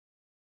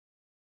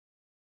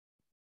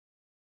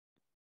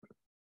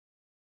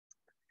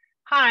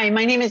Hi,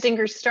 my name is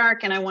Inger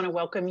Stark, and I want to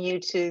welcome you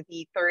to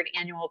the third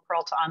annual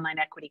Peralta Online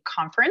Equity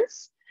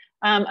Conference.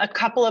 A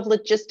couple of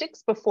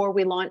logistics before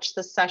we launch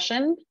the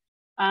session.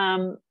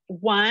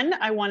 One,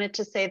 I wanted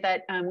to say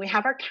that we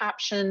have our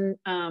caption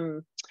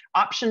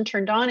option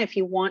turned on. If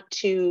you want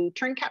to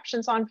turn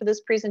captions on for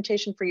this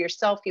presentation for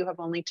yourself, you have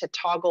only to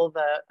toggle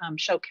the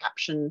show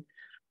caption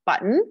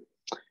button.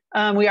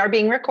 We are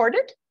being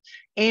recorded.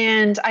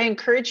 And I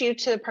encourage you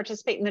to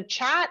participate in the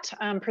chat.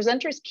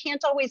 Presenters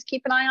can't always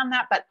keep an eye on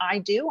that, but I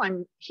do.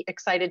 I'm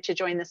excited to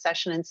join the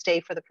session and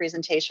stay for the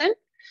presentation.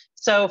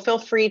 So feel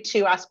free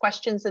to ask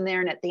questions in there.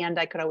 And at the end,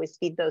 I could always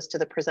feed those to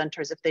the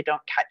presenters if they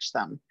don't catch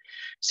them.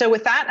 So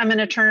with that, I'm going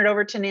to turn it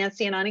over to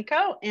Nancy and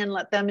Aniko and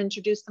let them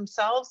introduce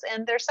themselves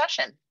and their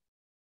session.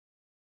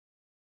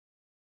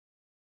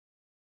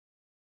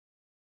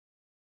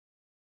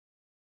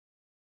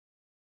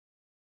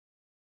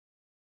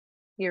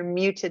 You're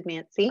muted,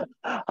 Nancy.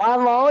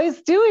 I'm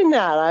always doing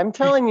that. I'm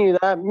telling you,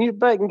 that mute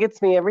button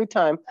gets me every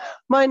time.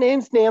 My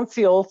name's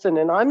Nancy Olson,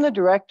 and I'm the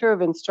Director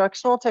of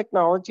Instructional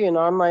Technology and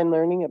Online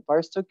Learning at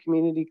Barstow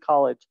Community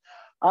College.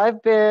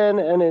 I've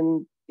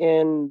been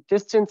in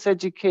distance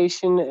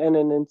education and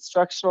an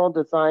instructional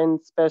design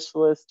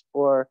specialist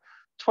for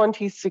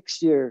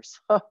 26 years,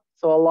 so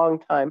a long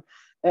time.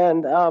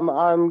 And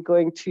I'm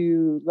going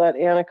to let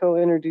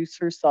Aniko introduce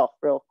herself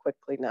real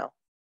quickly now.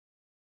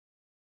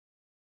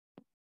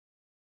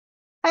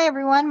 Hi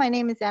everyone, my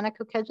name is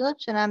Aniko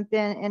Kegyulics, and I've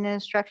been an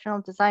instructional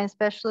design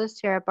specialist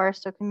here at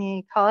Barstow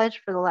Community College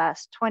for the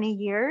last 20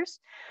 years.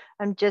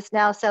 I'm just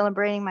now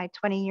celebrating my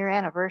 20-year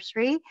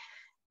anniversary,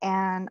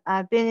 and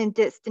I've been in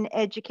distant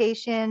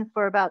education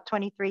for about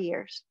 23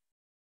 years.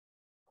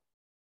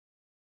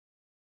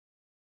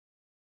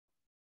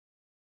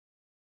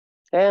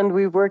 And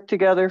we've worked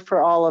together for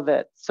all of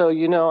it. So,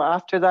 you know,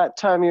 after that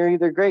time, you're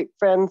either great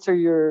friends or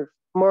you're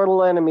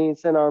mortal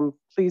enemies, and I'm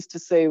pleased to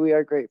say we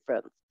are great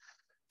friends.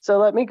 So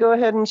let me go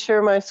ahead and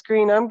share my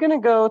screen. I'm going to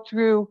go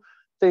through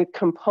the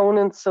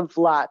components of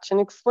LLATCCH and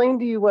explain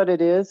to you what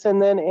it is.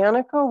 And then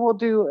Aniko will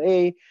do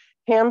a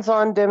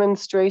hands-on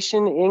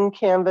demonstration in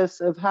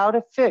Canvas of how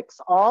to fix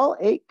all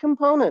 8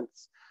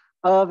 components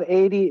of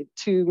ADA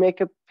to make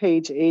a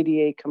page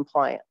ADA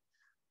compliant.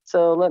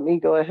 So let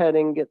me go ahead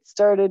and get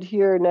started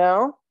here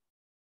now.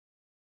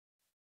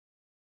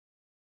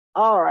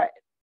 All right.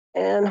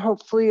 And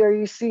hopefully, are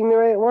you seeing the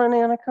right one,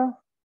 Aniko?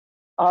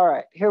 All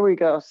right, here we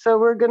go. So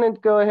we're going to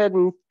go ahead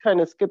and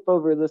kind of skip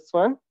over this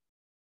one.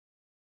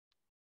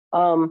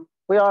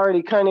 We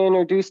already kind of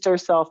introduced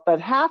ourselves,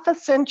 but half a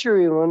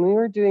century when we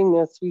were doing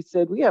this, we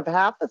said we have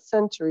half a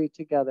century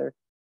together.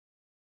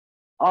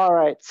 All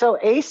right, so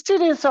ACED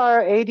is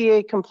our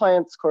ADA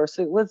compliance course.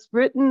 It was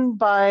written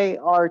by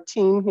our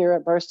team here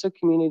at Barstow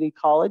Community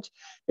College.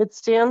 It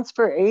stands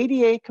for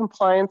ADA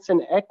Compliance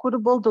and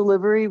Equitable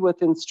Delivery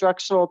with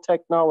Instructional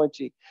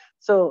Technology.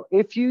 So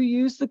if you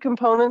use the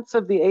components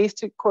of the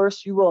ACED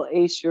course, you will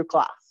ace your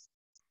class.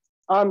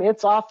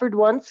 It's offered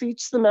once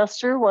each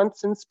semester,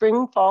 once in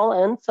spring, fall,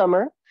 and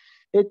summer.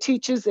 It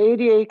teaches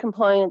ADA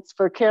compliance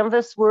for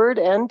Canvas, Word,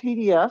 and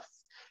PDFs.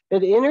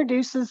 It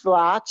introduces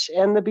LLATCCH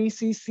and the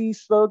BCC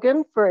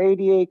slogan for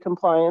ADA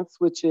compliance,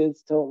 which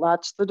is don't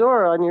latch the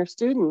door on your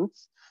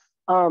students.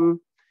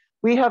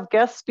 We have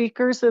guest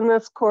speakers in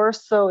this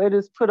course, so it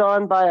is put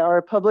on by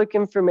our Public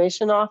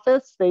Information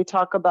Office. They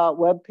talk about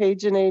web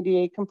page and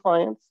ADA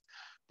compliance.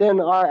 Then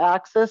our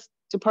Access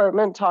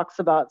Department talks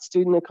about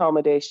student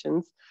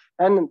accommodations.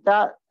 And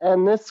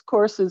this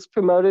course is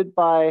promoted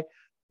by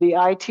the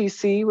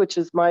ITC, which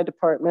is my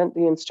department,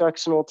 the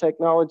Instructional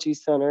Technology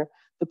Center,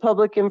 the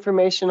Public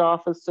Information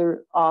Office,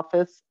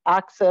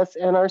 Access,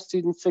 and our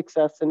Student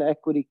Success and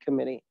Equity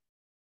Committee.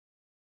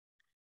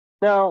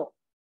 Now,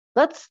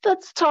 let's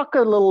talk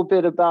a little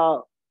bit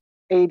about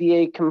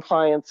ADA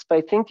compliance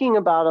by thinking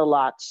about a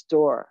latch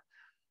door.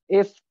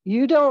 If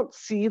you don't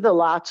see the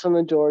latch on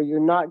the door, you're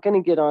not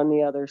going to get on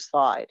the other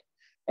side.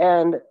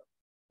 And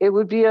it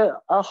would be a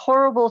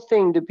horrible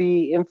thing to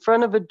be in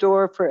front of a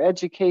door for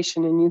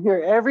education and you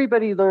hear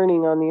everybody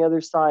learning on the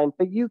other side,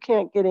 but you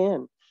can't get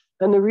in.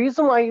 And the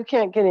reason why you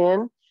can't get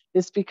in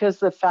is because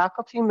the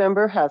faculty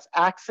member has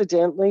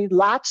accidentally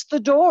latched the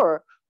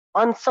door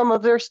on some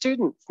of their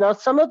students. Now,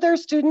 some of their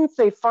students,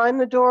 they find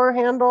the door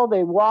handle,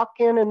 they walk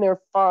in and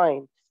they're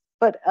fine.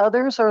 But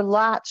others are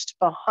latched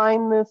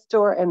behind this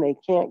door and they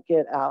can't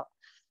get out.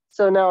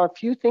 So now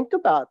if you think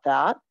about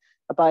that,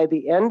 by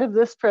the end of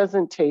this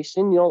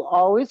presentation, you'll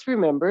always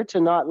remember to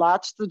not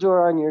latch the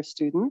door on your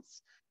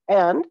students,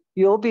 and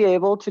you'll be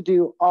able to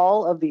do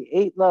all of the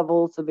 8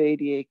 levels of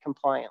ADA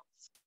compliance.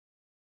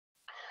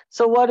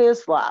 So what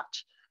is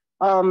LLATCCH?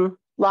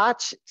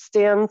 LLATCCH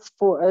stands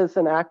for, as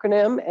an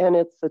acronym, and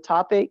it's the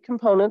top 8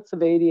 components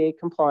of ADA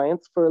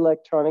compliance for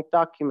electronic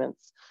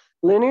documents.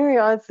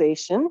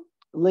 Linearization,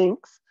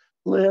 links,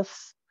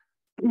 lists,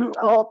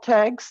 alt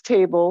tags,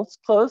 tables,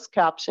 closed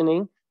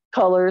captioning,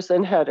 colors,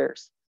 and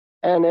headers.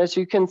 And as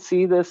you can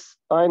see, this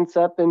lines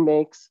up and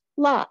makes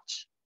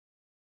LLATCCH.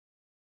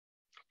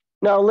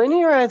 Now,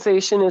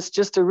 linearization is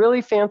just a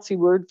really fancy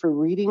word for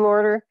reading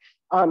order.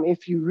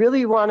 If you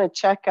really want to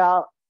check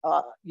out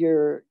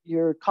your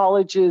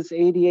college's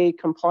ADA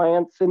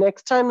compliance, the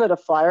next time that a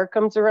flyer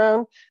comes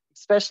around,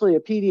 especially a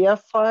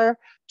PDF flyer,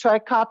 try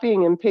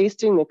copying and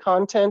pasting the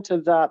content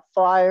of that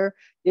flyer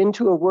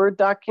into a Word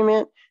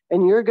document,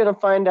 and you're going to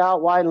find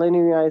out why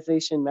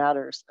linearization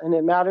matters. And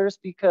it matters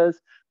because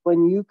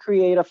when you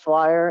create a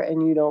flyer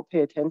and you don't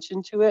pay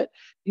attention to it,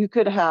 you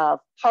could have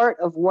part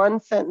of one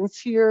sentence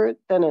here,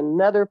 then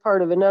another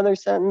part of another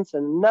sentence,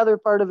 another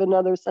part of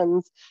another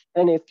sentence.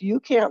 And if you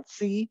can't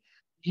see,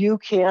 you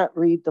can't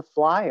read the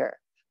flyer.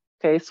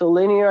 Okay, so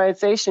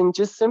linearization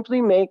just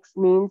simply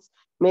means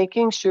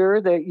making sure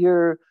that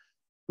your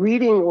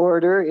reading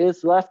order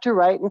is left to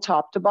right and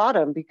top to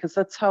bottom, because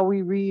that's how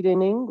we read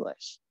in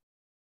English.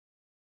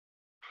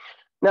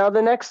 Now,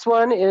 the next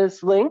one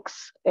is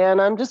links,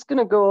 and I'm just going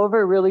to go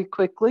over really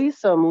quickly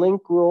some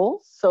link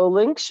rules. So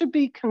links should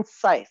be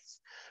concise.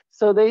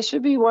 So they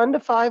should be 1 to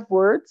 5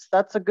 words.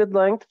 That's a good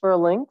length for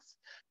links.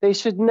 They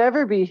should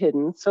never be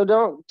hidden. So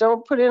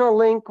don't put in a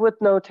link with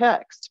no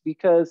text,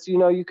 because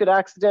you could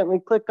accidentally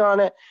click on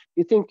it.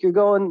 You think you're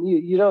going,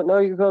 you don't know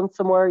you're going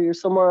somewhere, you're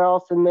somewhere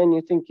else, and then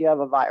you think you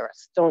have a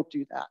virus. Don't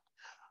do that.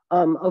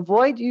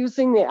 Avoid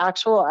using the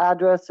actual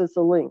address as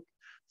a link.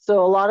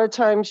 So a lot of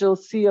times you'll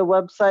see a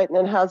website and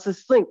it has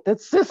this link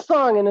that's this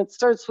long and it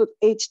starts with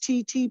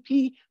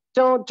HTTP.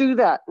 Don't do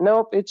that.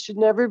 Nope, it should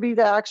never be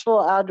the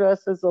actual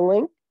address as a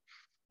link.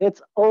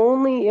 It's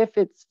only if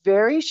it's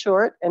very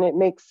short and it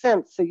makes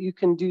sense that you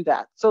can do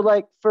that. So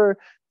like for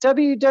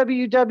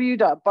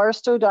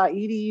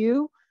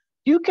www.barstow.edu,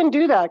 you can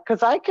do that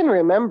because I can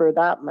remember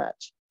that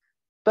much.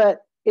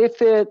 But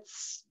if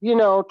it's,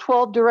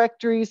 12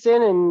 directories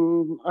in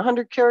and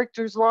 100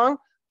 characters long,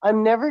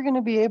 I'm never going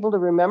to be able to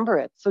remember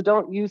it. So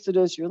don't use it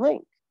as your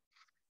link.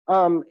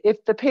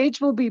 If the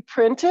page will be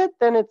printed,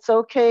 then it's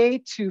okay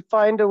to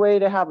find a way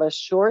to have a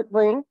short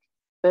link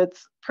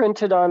that's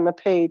printed on the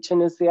page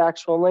and is the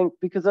actual link,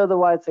 because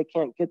otherwise they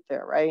can't get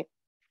there, right?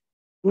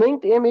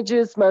 Linked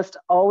images must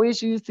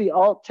always use the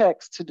alt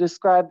text to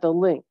describe the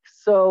link.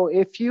 So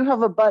if you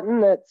have a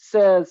button that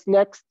says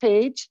next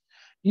page,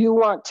 you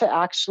want to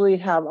actually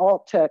have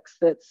alt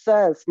text that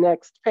says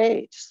next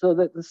page so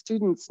that the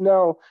students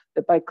know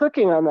that by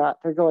clicking on that,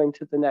 they're going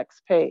to the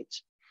next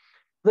page.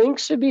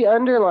 Links should be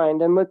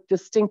underlined and look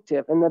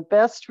distinctive. And the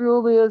best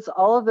rule is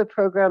all of the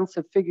programs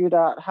have figured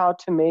out how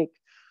to make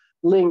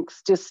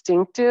links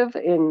distinctive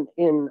in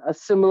a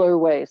similar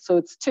way. So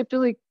it's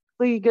typically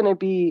going to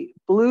be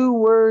blue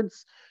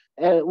words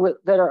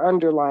that are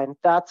underlined.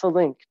 That's a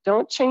link.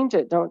 Don't change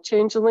it. Don't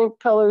change the link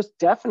colors.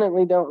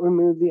 Definitely don't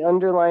remove the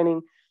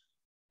underlining.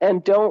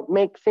 And don't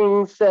make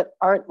things that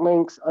aren't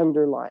links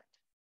underlined.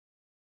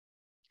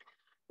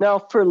 Now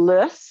for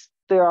lists,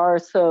 there are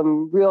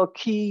some real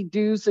key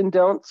do's and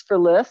don'ts for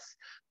lists.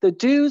 The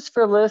do's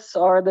for lists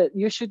are that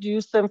you should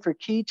use them for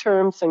key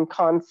terms and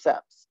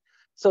concepts.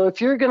 So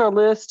if you're going to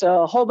list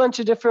a whole bunch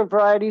of different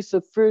varieties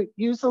of fruit,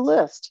 use a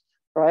list,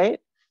 right?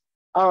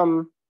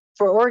 For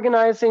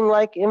organizing,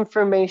 like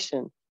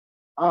information.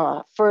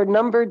 For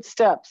numbered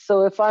steps.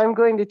 So if I'm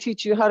going to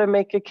teach you how to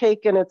make a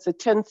cake and it's a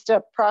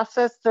 10-step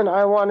process, then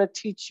I want to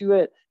teach you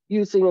it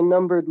using a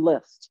numbered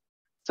list.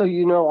 So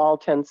you know all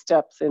 10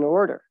 steps in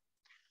order.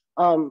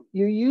 You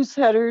use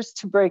headers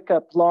to break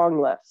up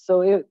long lists.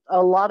 So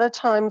a lot of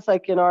times,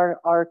 like in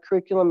our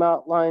curriculum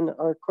outline,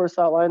 our course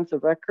outlines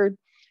of record,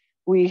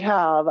 we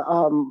have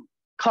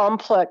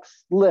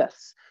complex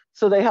lists.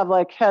 So they have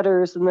like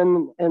headers and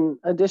then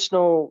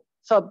additional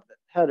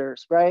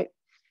subheaders, right?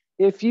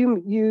 If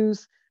you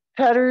use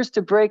headers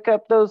to break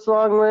up those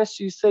long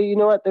lists, you say, you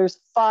know what, there's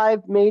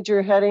 5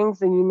 major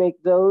headings and you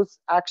make those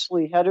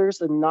actually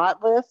headers and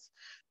not lists,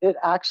 it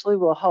actually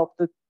will help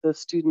the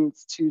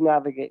students to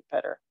navigate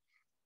better.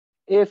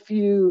 What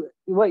you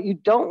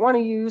don't want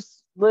to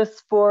use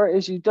lists for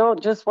is you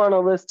don't just want a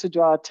list to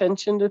draw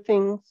attention to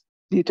things.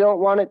 You don't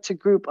want it to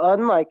group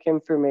unlike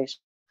information.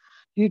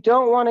 You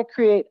don't want to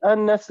create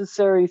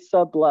unnecessary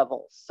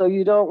sub-levels. So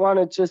you don't want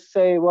to just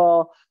say,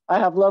 well, I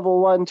have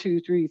level 1,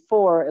 2, 3,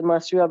 4,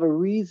 unless you have a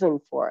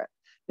reason for it.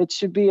 It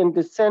should be in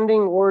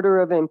descending order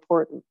of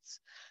importance.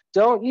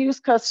 Don't use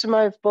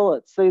customized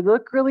bullets. They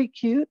look really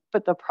cute,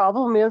 but the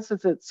problem is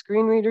that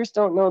screen readers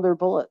don't know their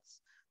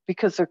bullets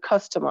because they're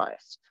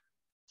customized.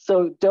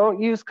 So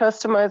don't use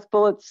customized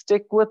bullets.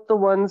 Stick with the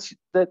ones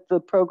that the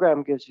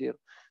program gives you.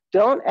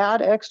 Don't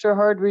add extra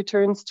hard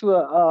returns to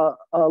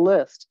a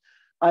list.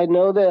 I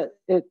know that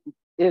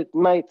it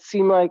might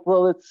seem like,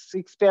 well, it's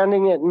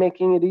expanding it and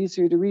making it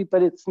easier to read,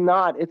 but it's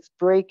not. It's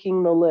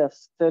breaking the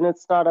list. Then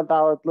it's not a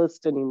valid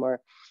list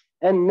anymore.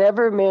 And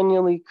never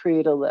manually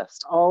create a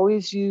list.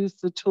 Always use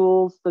the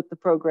tools that the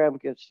program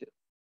gives you.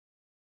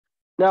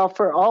 Now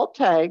for alt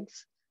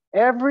tags,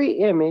 every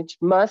image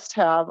must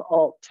have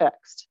alt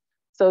text.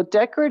 So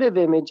decorative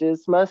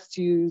images must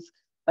use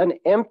an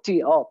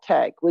empty alt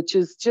tag, which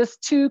is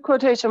just 2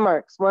 quotation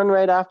marks, one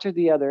right after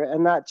the other.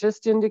 And that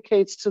just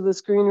indicates to the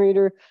screen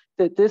reader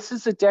that this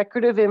is a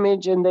decorative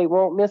image and they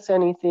won't miss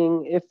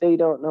anything if they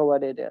don't know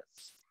what it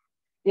is.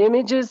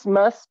 Images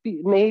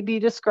may be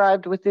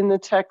described within the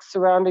text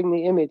surrounding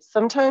the image.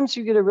 Sometimes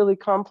you get a really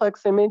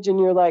complex image and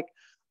you're like,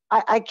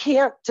 I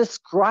can't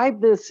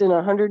describe this in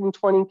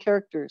 120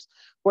 characters.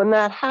 When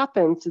that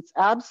happens, it's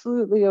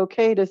absolutely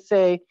okay to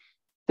say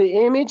the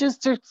image is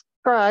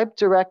described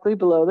directly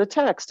below the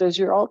text as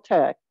your alt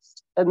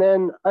text, and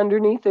then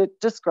underneath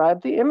it,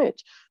 describe the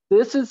image.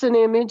 This is an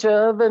image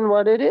of and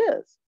what it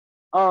is.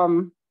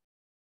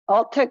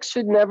 Alt text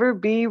should never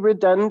be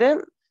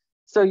redundant,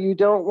 so you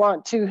don't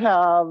want to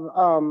have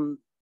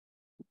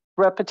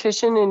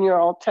repetition in your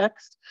alt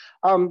text.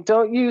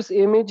 Don't use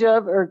image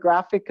of or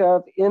graphic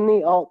of in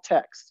the alt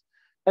text.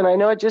 And I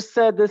know I just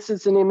said this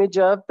is an image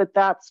of, but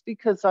that's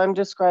because I'm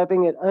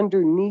describing it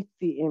underneath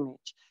the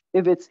image.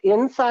 If it's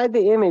inside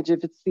the image,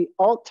 if it's the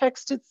alt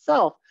text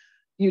itself,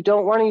 you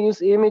don't want to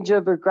use image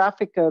of or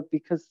graphic of,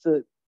 because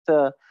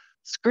the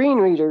screen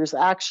readers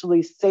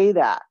actually say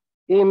that.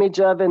 Image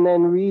of, and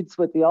then reads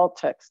what the alt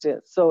text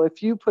is. So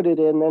if you put it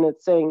in, then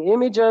it's saying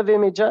image of,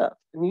 and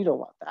you don't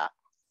want that.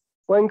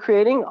 When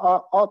creating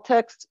alt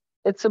text,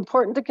 it's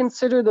important to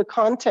consider the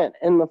content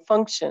and the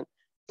function.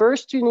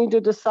 First, you need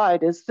to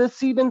decide, is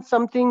this even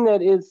something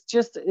that is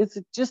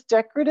it just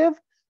decorative,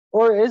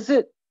 or is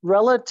it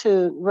relevant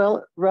to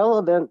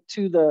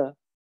the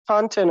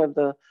content of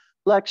the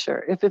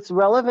lecture? If it's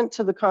relevant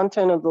to the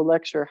content of the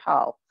lecture,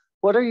 how?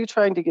 What are you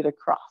trying to get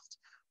across?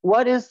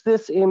 What is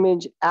this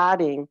image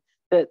adding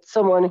that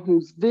someone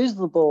who's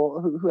visible,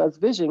 who has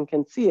vision,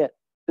 can see it,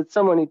 that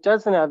someone who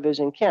doesn't have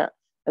vision can't?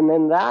 And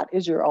then that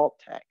is your alt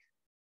tag.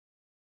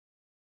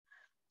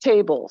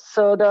 Tables.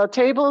 So the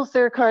tables,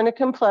 they're kind of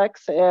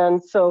complex.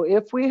 And so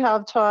if we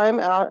have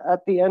time at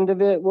the end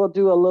of it, we'll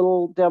do a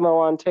little demo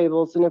on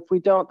tables. And if we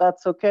don't,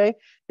 that's okay.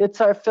 It's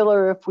our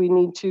filler if we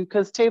need to,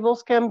 because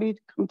tables can be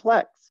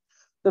complex.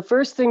 The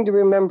first thing to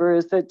remember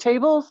is that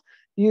tables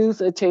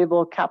use a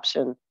table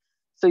caption.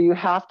 So you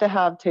have to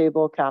have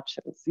table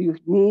captions. You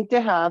need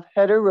to have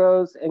header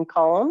rows and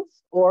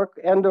columns, or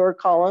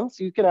columns.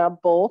 You can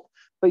have both,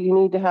 but you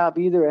need to have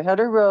either a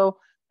header row,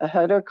 a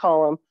header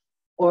column,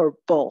 or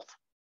both.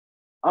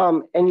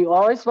 And you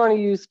always want to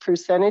use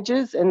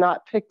percentages and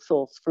not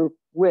pixels for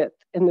width.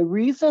 And the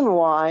reason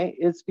why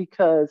is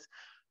because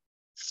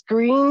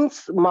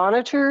screens,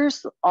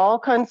 monitors, all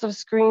kinds of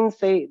screens,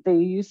 they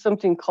use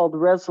something called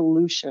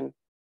resolution.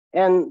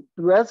 And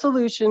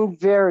resolution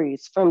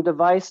varies from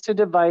device to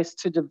device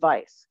to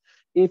device.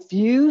 If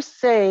you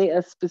say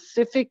a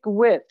specific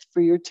width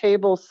for your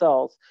table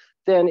cells,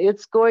 then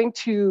it's going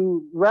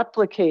to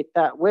replicate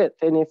that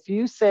width. And if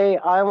you say,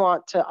 I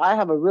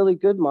have a really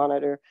good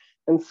monitor,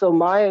 and so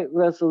my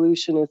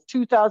resolution is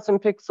 2000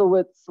 pixel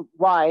widths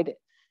wide,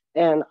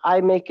 and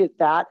I make it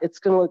that, it's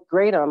going to look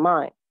great on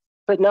mine.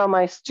 But now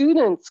my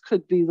students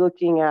could be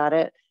looking at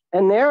it,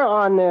 and they're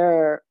on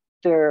their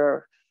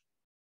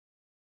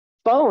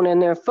phone,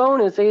 and their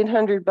phone is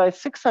 800 by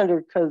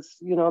 600 because,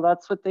 you know,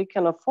 that's what they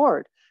can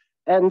afford.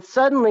 And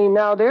suddenly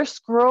now they're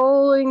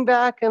scrolling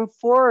back and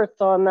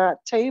forth on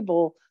that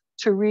table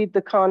to read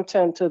the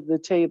content of the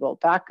table,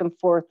 back and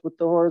forth with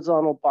the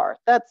horizontal bar.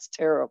 That's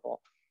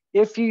terrible.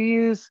 If you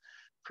use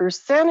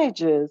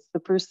percentages, the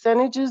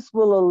percentages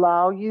will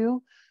allow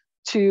you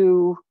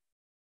to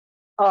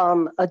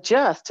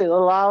adjust. It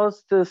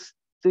allows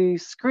the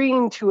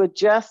screen to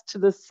adjust to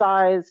the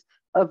size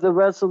of the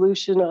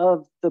resolution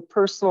of the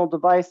personal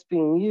device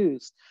being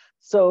used.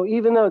 So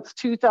even though it's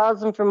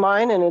 2000 for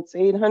mine and it's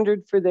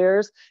 800 for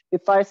theirs,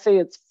 if I say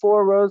it's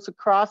 4 rows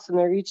across and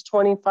they're each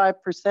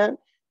 25%,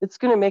 it's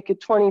going to make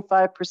it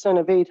 25%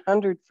 of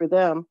 800 for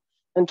them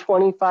and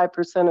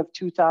 25% of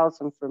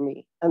 2000 for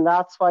me. And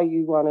that's why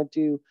you want to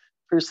do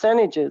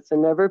percentages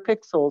and never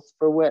pixels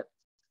for width.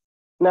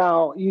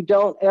 Now, you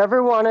don't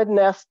ever want to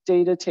nest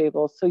data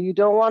tables. So you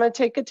don't want to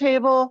take a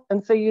table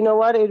and say, you know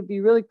what, it'd be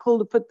really cool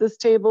to put this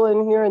table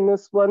in here in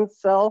this one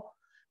cell,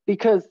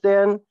 because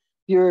then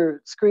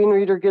your screen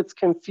reader gets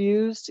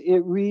confused. It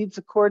reads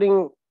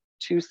according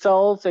to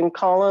cells and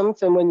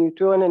columns. And when you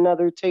throw in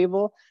another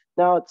table,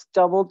 now it's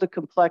doubled the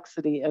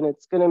complexity, and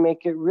it's going to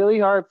make it really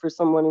hard for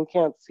someone who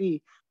can't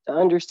see to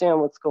understand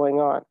what's going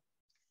on.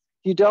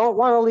 You don't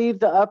want to leave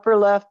the upper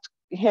left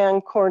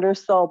hand corner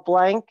cell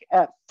blank.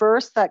 At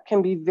first, that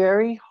can be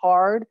very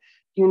hard,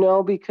 you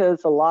know,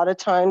 because a lot of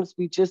times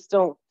we just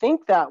don't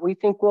think that. We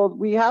think, well,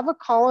 we have a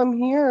column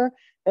here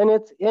and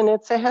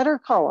it's a header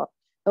column,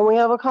 and we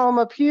have a column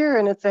up here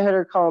and it's a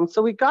header column.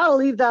 So we got to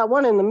leave that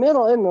one in the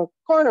middle, in the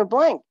corner,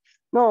 blank.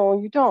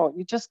 No, you don't.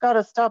 You just got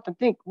to stop and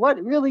think,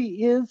 what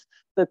really is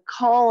the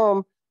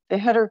column, the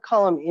header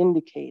column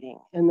indicating?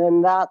 And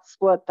then that's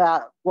what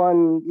that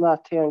one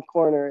left-hand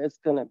corner is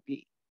going to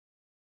be.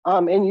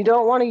 And you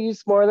don't want to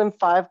use more than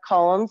 5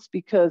 columns,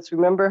 because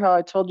remember how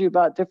I told you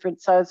about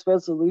different size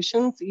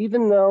resolutions?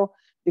 Even though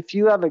if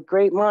you have a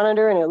great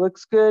monitor and it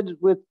looks good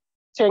with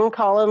 10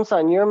 columns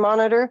on your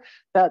monitor,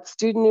 that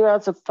student who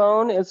has a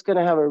phone is going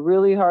to have a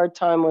really hard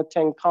time with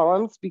 10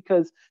 columns,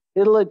 because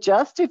it'll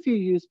adjust if you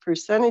use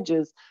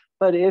percentages.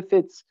 But if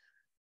it's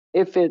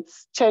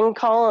 10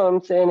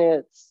 columns and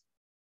it's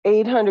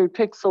 800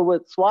 pixel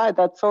widths wide,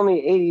 that's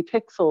only 80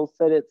 pixels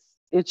that it's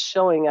it's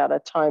showing at a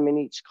time in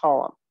each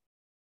column.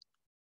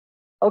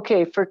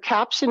 Okay, for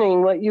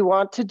captioning, what you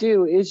want to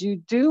do is you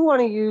do want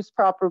to use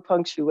proper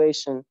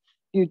punctuation.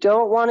 You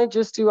don't want to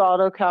just do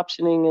auto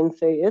captioning and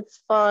say,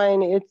 it's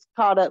fine, it's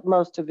caught up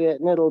most of it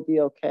and it'll be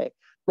okay.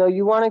 No,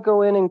 you want to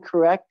go in and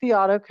correct the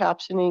auto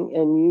captioning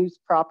and use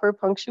proper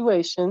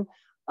punctuation,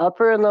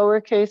 upper and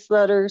lowercase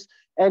letters,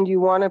 and you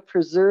want to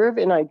preserve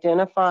and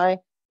identify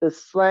the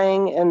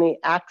slang and the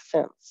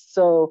accents.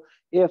 So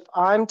if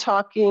I'm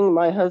talking,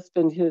 my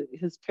husband,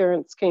 his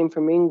parents came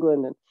from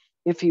England, and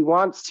if he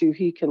wants to,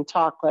 he can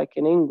talk like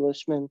an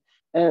Englishman.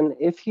 And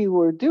if he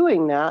were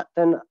doing that,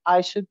 then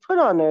I should put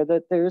on there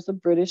that there's a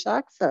British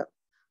accent,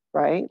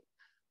 right?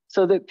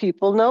 So that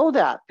people know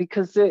that,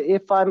 because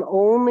if I'm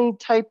only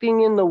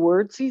typing in the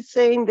words he's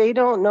saying, they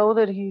don't know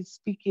that he's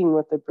speaking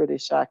with a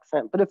British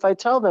accent. But if I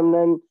tell them,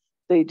 then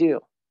they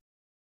do.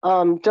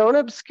 Don't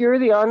obscure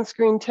the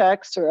on-screen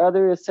text or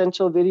other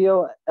essential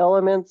video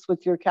elements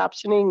with your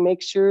captioning.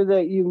 Make sure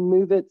that you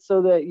move it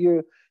so that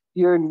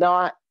you're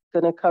not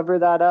going to cover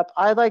that up.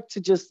 I like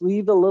to just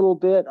leave a little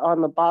bit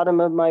on the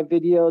bottom of my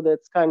video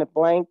that's kind of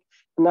blank,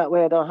 and that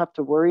way I don't have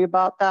to worry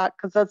about that,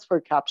 because that's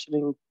where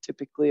captioning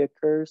typically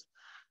occurs.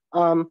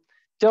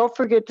 Don't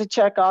forget to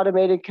check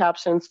automated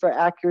captions for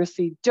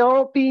accuracy.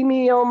 Don't be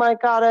me. Oh my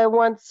God, I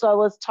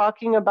was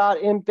talking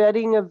about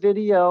embedding a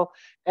video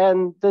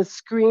and the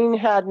screen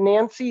had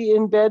Nancy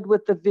in bed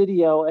with the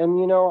video. And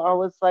you know, I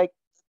was like,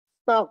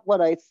 not what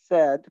I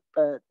said,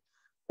 but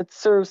it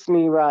serves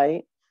me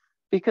right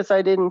because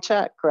I didn't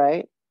check,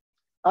 right?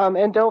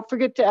 And don't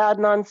forget to add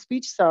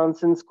non-speech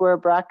sounds in square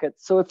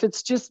brackets. So if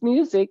it's just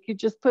music, you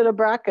just put a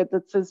bracket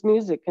that says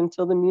music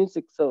until the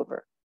music's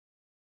over.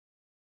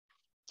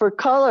 For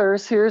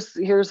colors,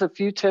 here's a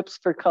few tips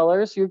for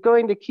colors. You're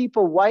going to keep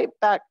a white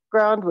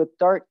background with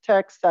dark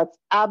text. That's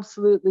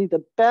absolutely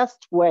the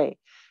best way.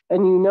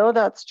 And you know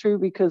that's true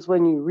because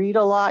when you read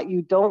a lot,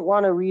 you don't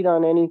want to read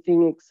on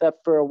anything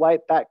except for a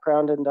white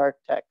background and dark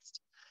text.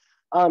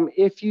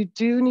 If you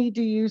do need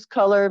to use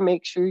color,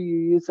 make sure you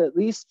use at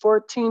least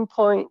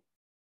 14-point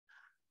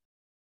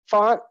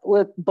font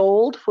with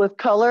bold with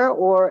color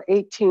or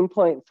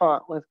 18-point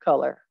font with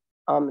color.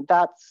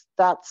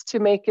 That's to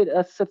make it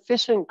a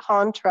sufficient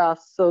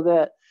contrast so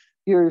that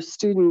your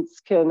students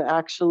can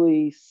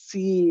actually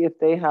see if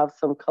they have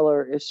some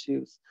color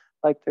issues,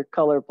 like they're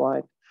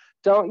colorblind.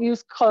 Don't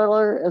use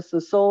color as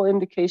the sole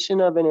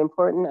indication of an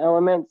important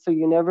element, so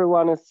you never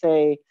want to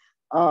say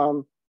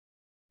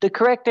the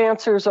correct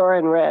answers are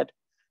in red,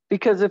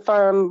 because if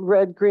I'm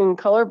red-green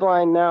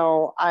colorblind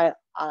now, I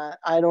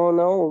don't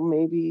know,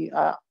 maybe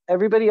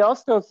everybody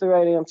else knows the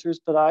right answers,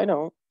 but I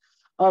don't.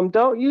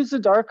 Don't use a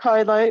dark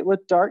highlight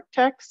with dark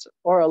text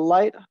or a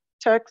light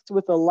text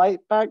with a light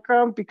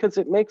background because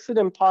it makes it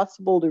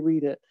impossible to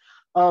read it.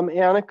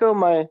 Aniko,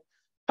 my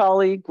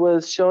colleague,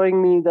 was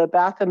showing me the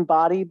Bath and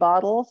Body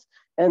bottles,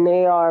 and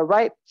they are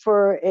ripe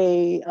for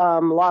a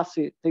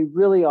lawsuit. They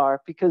really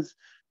are, because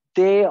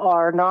they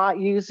are not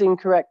using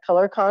correct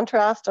color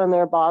contrast on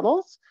their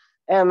bottles.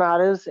 And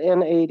that is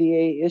an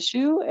ADA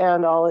issue.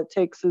 And all it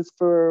takes is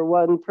for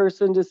one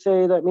person to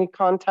say, let me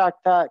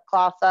contact that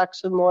class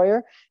action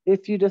lawyer.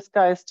 If you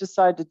guys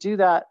decide to do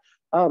that,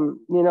 you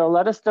know,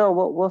 let us know.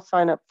 We'll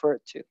sign up for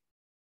it too.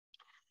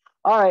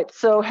 All right,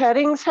 so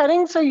headings.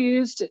 Headings are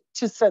used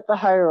to set the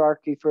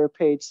hierarchy for a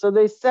page. So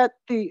they set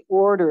the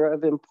order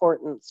of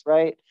importance,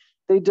 right?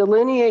 They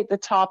delineate the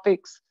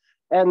topics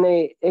and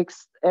they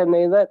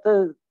let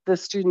the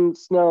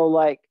students know,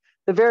 like,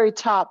 the very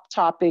top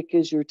topic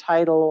is your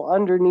title.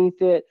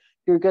 Underneath it,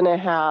 you're going to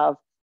have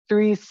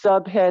 3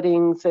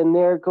 subheadings, and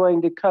they're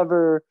going to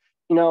cover,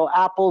 you know,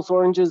 apples,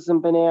 oranges,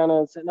 and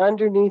bananas. And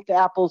underneath the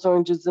apples,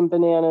 oranges, and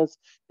bananas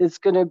is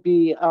going to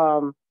be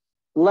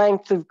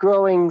length of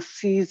growing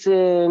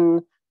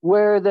season,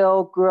 where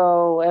they'll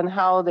grow, and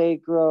how they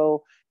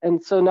grow.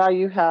 And so now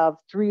you have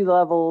 3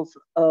 levels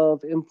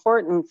of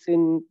importance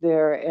in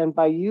there. And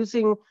by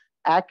using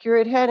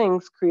accurate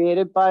headings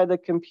created by the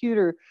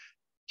computer,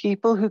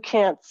 people who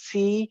can't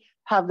see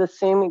have the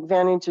same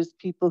advantage as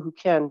people who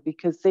can,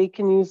 because they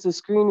can use the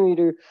screen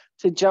reader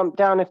to jump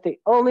down. If they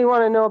only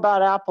want to know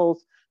about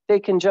apples, they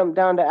can jump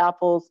down to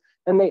apples,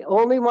 and they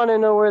only want to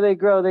know where they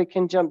grow, they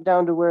can jump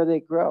down to where they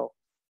grow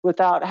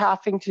without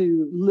having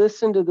to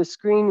listen to the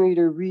screen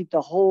reader read the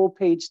whole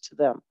page to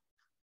them,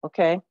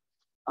 okay?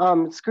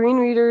 Screen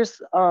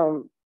readers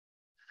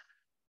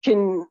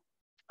can,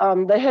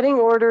 the heading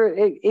order,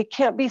 it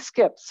can't be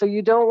skipped. So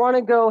you don't want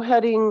to go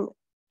heading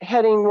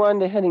 1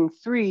 to heading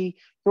 3,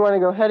 you want to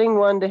go heading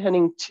 1 to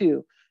heading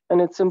 2.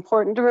 And it's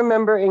important to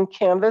remember in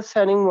Canvas,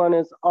 heading 1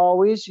 is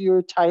always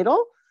your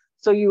title.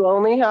 So you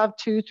only have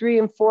 2, 3,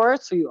 and 4.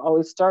 So you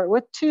always start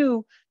with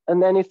 2.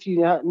 And then if you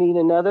need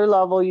another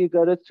level, you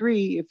go to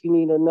 3. If you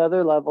need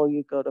another level,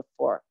 you go to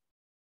 4.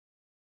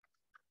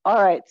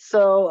 All right,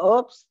 so,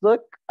 oops,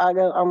 look, I'm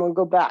gonna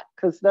go back,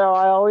 because now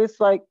I always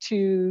like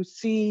to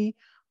see,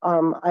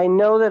 I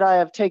know that I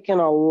have taken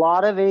a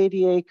lot of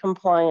ADA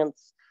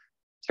compliance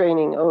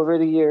training over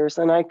the years,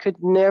 and I could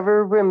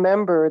never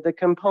remember the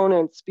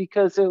components,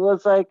 because it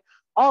was like,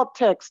 alt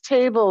text,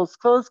 tables,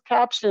 closed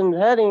caption,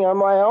 heading. I'm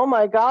like, oh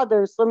my God,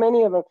 there's so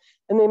many of them.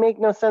 And they make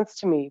no sense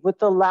to me. With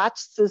the latch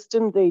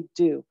system, they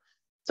do.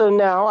 So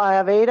now I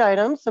have 8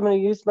 items. I'm going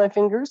to use my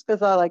fingers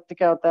because I like to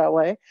count that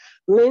way.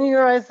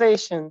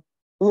 Linearization,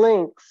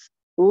 links,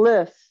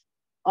 lists,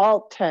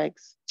 alt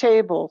tags,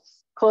 tables,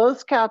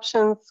 closed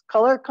captions,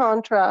 color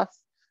contrast,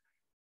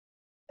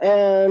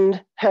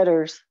 and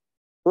headers.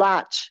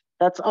 Latch.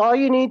 That's all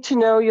you need to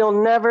know.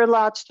 You'll never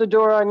latch the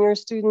door on your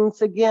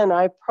students again,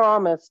 I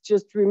promise.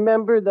 Just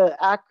remember the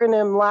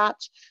acronym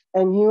LATCH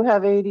and you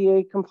have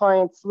ADA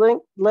compliance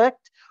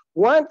licked.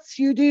 Once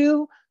you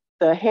do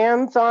the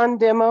hands-on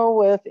demo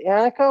with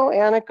Aniko,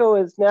 Aniko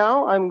is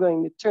now, I'm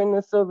going to turn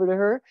this over to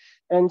her,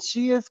 and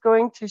she is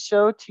going to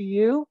show to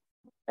you,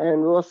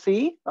 and we'll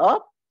see.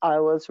 Oh, I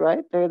was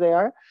right, there they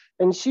are.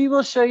 And she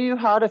will show you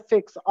how to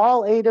fix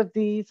all 8 of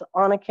these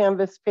on a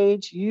Canvas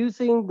page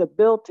using the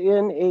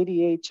built-in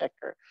ADA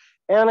checker.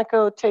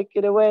 Aniko, take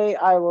it away.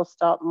 I will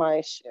stop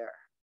my share.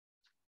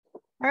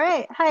 All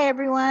right. Hi,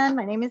 everyone.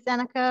 My name is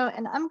Aniko,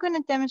 and I'm going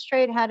to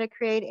demonstrate how to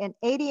create an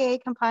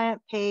ADA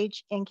compliant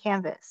page in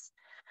Canvas.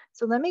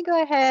 So let me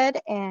go ahead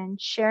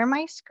and share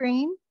my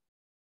screen.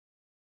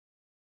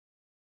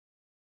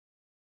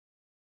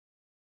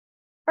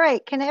 All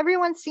right. Can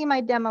everyone see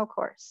my demo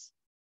course?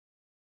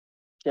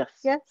 Yes.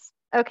 Yes?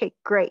 Okay,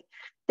 great.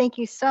 Thank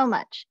you so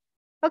much.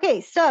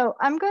 Okay, so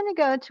I'm going to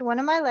go to one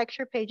of my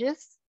lecture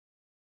pages.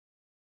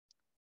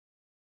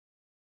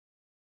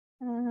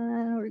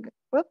 We're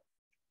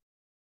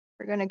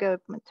going to go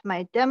to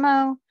my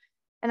demo,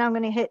 and I'm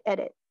going to hit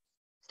edit.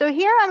 So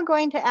here I'm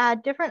going to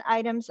add different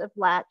items of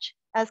Latch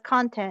as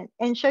content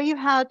and show you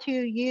how to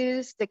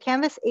use the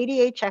Canvas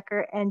ADA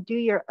checker and do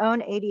your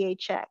own ADA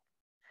check.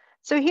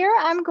 So here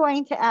I'm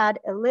going to add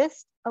a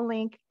list, a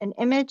link, an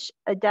image,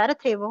 a data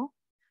table,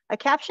 a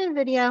caption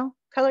video,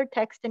 colored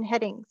text, and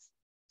headings.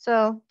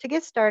 So to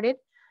get started,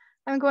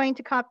 I'm going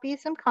to copy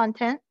some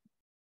content.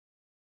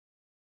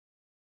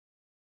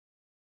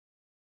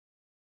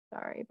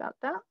 Sorry about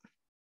that.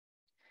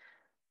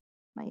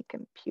 My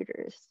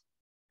computers.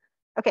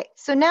 Okay,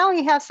 so now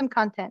we have some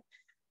content.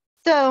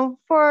 So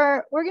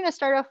we're going to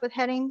start off with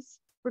headings.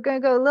 We're going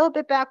to go a little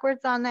bit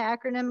backwards on the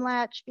acronym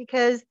LATCH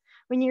because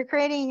when you're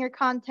creating your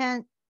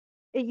content,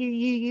 you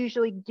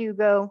usually do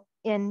go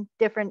in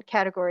different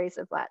categories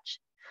of LATCH.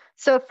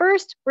 So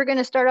first, we're going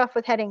to start off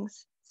with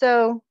headings.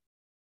 So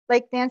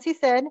like Nancy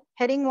said,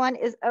 heading 1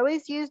 is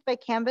always used by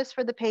Canvas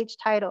for the page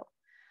title.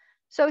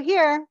 So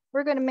here,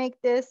 we're going to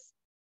make this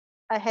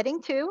a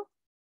heading 2.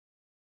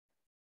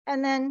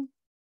 And then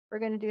we're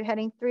going to do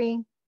heading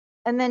 3.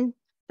 And then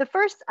the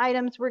first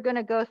items we're going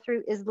to go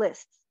through is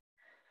lists.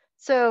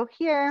 So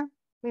here,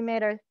 we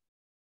made our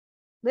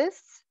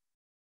lists.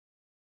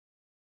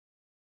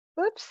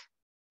 Oops.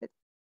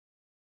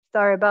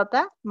 Sorry about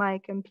that. My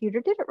computer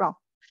did it wrong.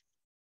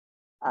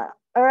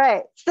 All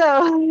right,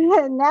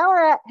 so now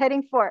we're at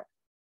heading 4.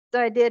 So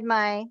I did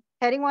my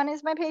heading 1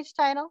 is my page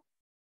title.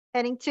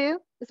 Heading 2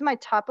 is my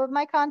top of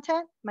my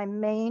content, my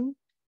main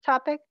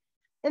topic,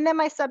 and then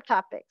my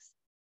subtopics,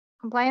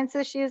 compliance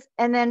issues,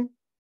 and then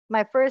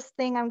my first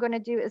thing I'm going to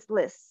do is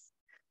lists.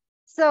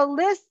 So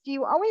lists,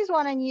 you always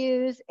want to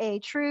use a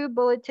true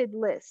bulleted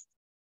list.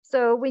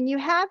 So when you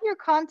have your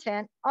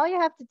content, all you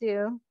have to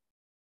do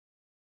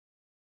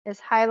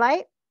is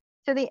highlight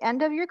to the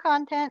end of your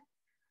content,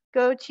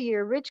 go to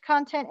your rich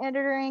content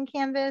editor in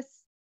Canvas,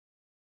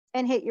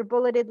 and hit your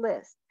bulleted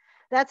list.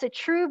 That's a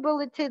true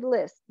bulleted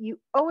list. You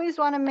always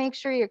want to make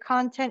sure your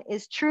content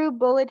is true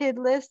bulleted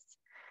lists.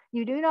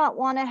 You do not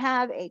want to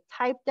have a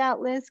typed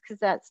out list because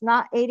that's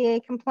not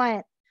ADA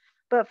compliant.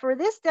 But for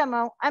this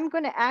demo, I'm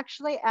going to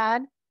actually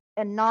add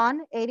a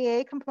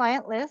non-ADA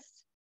compliant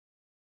list.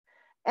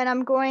 And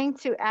I'm going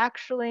to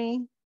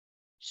actually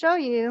show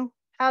you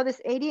how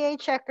this ADA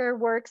checker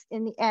works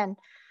in the end.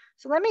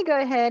 So let me go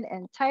ahead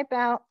and type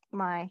out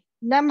my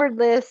numbered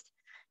list.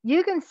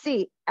 You can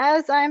see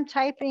as I'm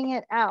typing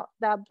it out,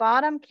 that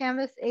bottom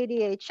Canvas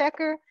ADA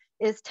checker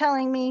is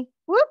telling me,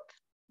 whoop,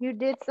 you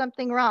did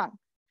something wrong.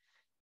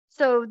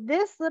 So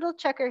this little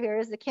checker here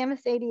is the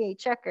Canvas ADA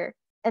checker.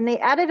 And they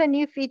added a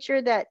new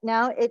feature that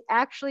now it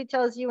actually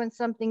tells you when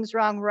something's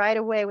wrong right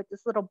away with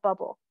this little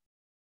bubble.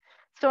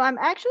 So I'm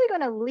actually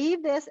going to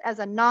leave this as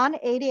a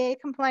non-ADA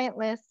compliant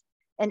list.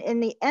 And in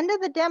the end of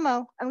the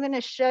demo, I'm going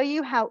to show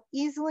you how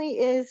easily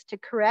it is to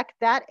correct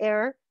that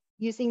error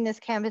using this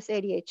Canvas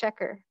ADA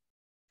checker.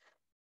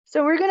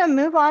 So we're going to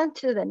move on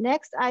to the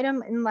next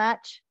item in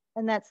Latch,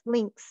 and that's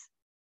links.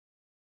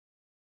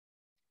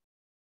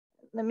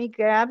 Let me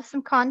grab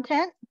some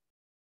content.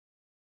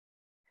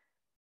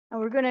 And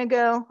we're going to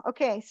go,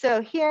 okay,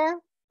 so here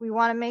we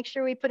want to make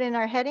sure we put in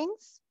our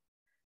headings.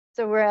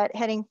 So we're at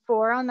heading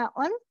 4 on that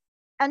one.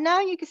 And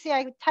now you can see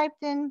I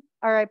typed in,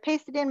 or I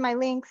pasted in my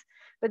links,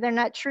 but they're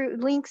not true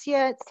links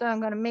yet. So I'm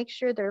going to make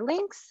sure they're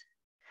links.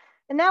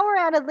 And now we're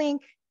at a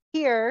link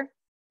here.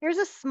 Here's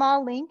a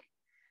small link.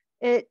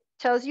 It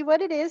tells you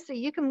what it is. So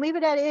you can leave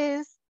it as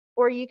is,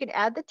 or you can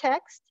add the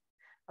text.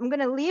 I'm going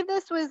to leave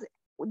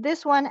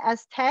this one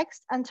as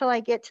text until I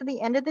get to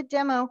the end of the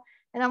demo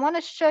And I want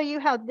to show you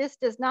how this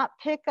does not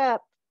pick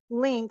up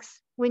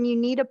links when you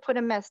need to put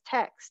them as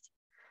text.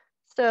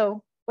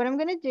 So what I'm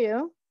going to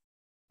do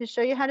is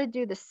show you how to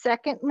do the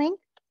second link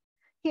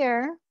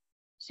here.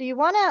 So you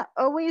want to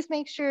always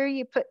make sure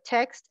you put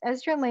text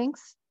as your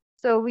links.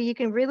 So you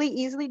can really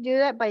easily do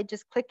that by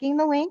just clicking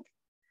the link,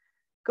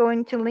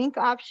 going to link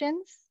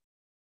options,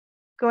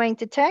 going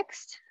to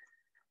text,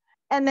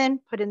 and then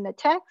put in the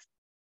text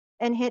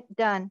and hit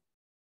done.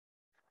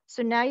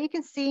 So now you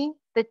can see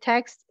the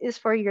text is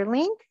for your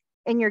link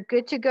and you're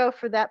good to go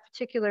for that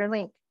particular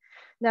link.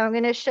 Now I'm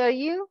going to show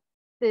you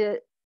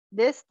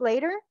this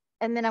later,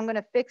 and then I'm going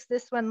to fix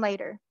this one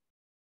later.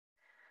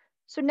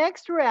 So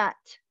next we're at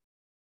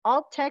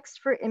alt text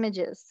for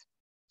images.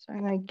 So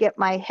I'm going to get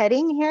my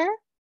heading here,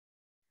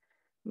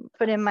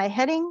 put in my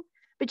heading,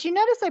 but you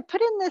notice I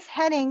put in this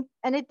heading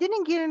and it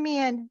didn't give me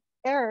an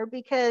error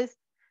because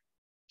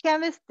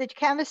the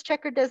Canvas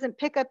checker doesn't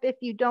pick up if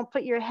you don't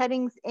put your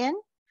headings in.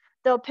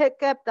 They'll pick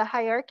up the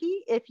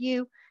hierarchy. If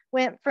you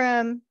went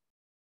from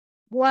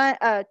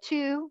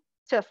 2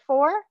 to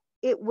 4,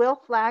 it will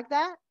flag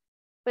that,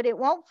 but it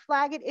won't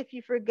flag it if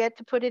you forget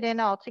to put it in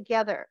all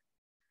together.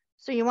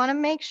 So you want to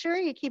make sure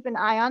you keep an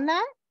eye on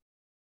that.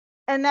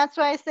 And that's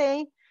why I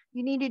say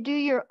you need to do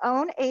your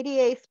own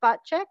ADA spot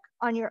check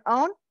on your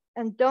own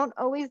and don't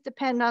always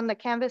depend on the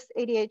Canvas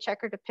ADA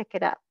checker to pick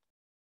it up.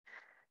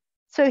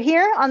 So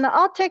here on the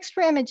alt text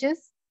for images,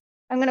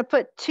 I'm going to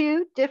put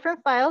 2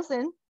 different files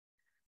in.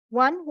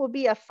 One will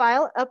be a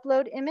file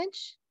upload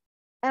image,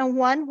 and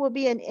one will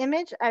be an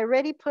image I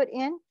already put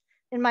in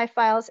my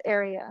files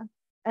area.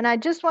 And I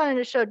just wanted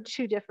to show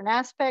 2 different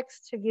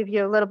aspects to give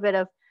you a little bit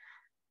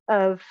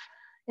of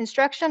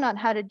instruction on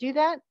how to do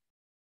that.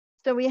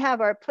 So we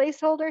have our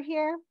placeholder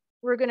here.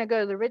 We're going to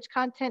go to the rich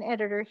content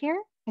editor here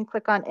and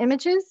click on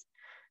images.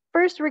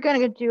 First, we're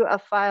going to do a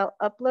file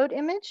upload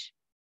image.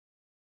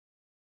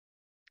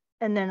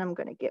 And then I'm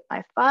going to get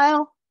my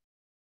file.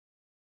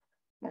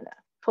 I'm going to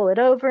pull it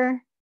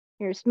over.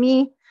 Here's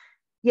me.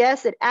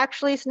 Yes, it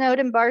actually snowed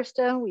in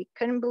Barstow. We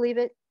couldn't believe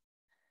it.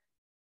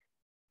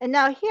 And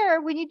now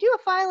here, when you do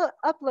a file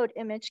upload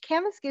image,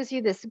 Canvas gives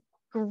you this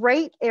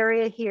great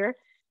area here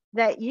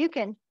that you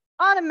can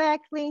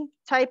automatically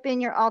type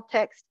in your alt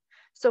text.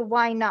 So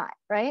why not,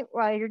 right?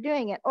 While you're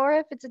doing it. Or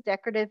if it's a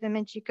decorative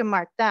image, you can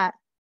mark that.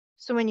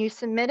 So when you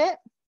submit it,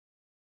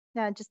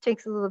 now it just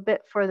takes a little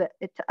bit for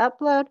it to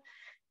upload.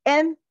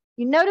 And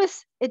you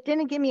notice it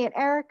didn't give me an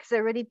error because I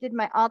already did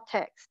my alt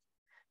text.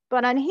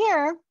 But on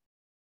here,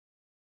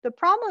 the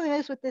problem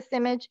is with this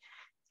image,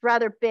 it's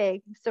rather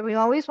big. So we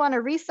always want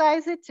to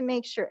resize it to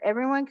make sure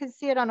everyone can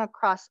see it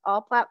across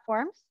all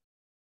platforms.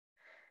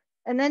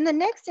 And then the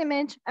next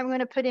image I'm going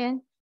to put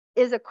in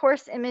is a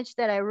course image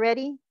that I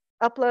already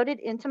uploaded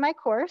into my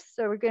course.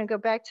 So we're going to go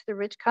back to the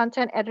rich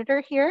content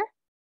editor here,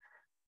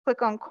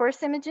 click on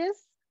course images,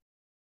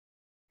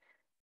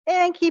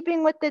 and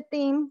keeping with the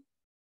theme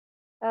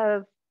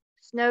of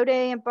snow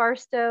day in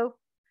Barstow,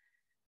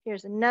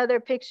 here's another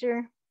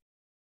picture.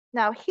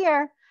 Now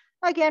here,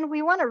 again,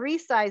 we want to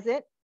resize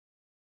it.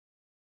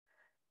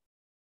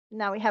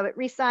 Now we have it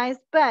resized,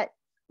 but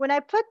when I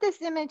put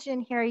this image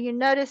in here, you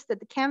notice that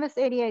the Canvas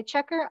ADA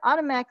checker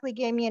automatically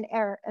gave me an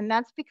error, and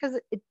that's because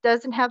it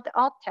doesn't have the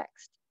alt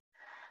text.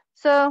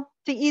 So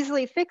to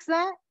easily fix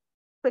that,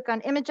 click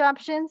on image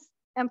options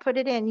and put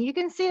it in. You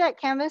can see that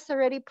Canvas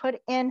already put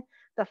in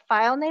the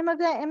file name of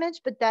that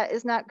image, but that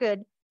is not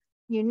good.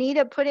 You need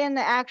to put in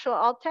the actual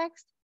alt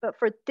text, but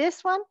for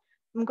this one,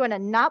 I'm going to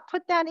not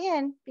put that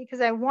in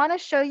because I want to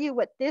show you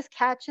what this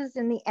catches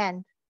in the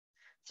end.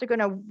 So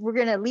we're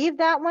going to leave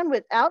that one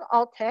without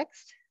alt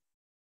text,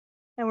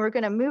 and we're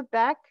going to move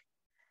back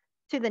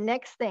to the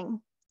next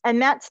thing,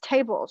 and that's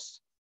tables.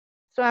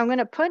 So I'm going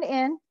to put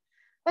in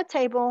a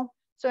table.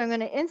 So I'm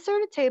going to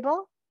insert a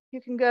table.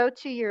 You can go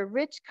to your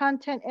rich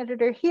content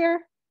editor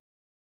here.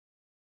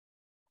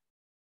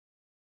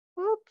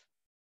 Whoop.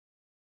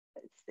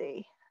 Let's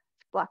see,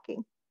 it's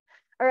blocking.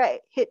 All right,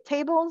 hit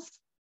tables.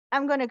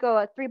 I'm going to go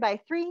a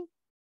 3x3,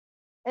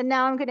 and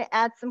now I'm going to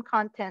add some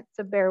content.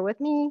 So bear with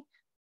me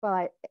while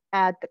I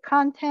add the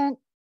content.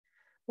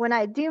 When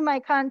I do my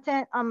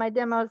content on my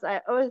demos,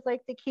 I always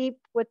like to keep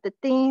with the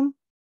theme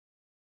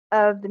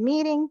of the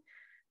meeting,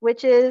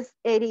 which is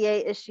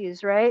ADA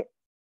issues, right?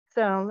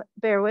 So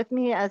bear with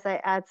me as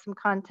I add some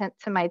content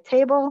to my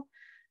table.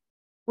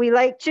 We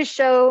like to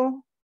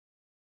show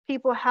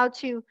people how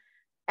to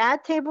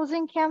add tables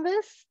in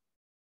Canvas.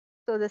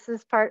 So this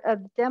is part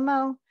of the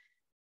demo.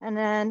 And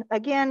then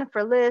again,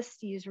 for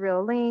lists, use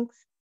real links,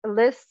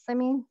 lists, I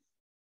mean.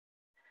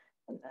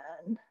 And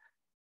then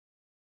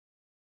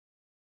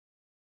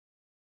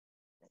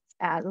let's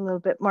add a little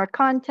bit more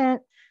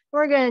content.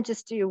 We're going to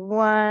just do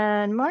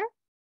one more.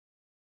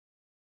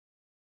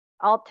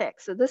 Alt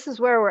text. So this is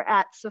where we're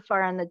at so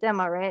far in the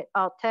demo, right?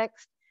 Alt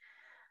text.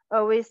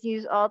 Always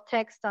use alt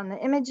text on the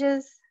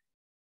images.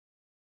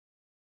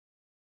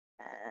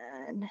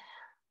 And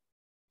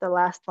the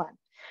last one.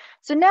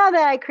 So now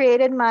that I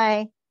created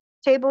my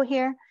table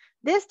here,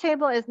 this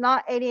table is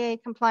not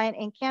ADA compliant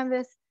in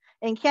Canvas.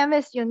 In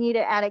Canvas, you'll need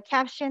to add a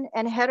caption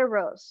and header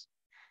rows.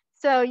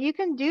 So you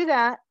can do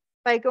that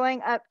by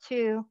going up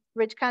to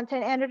Rich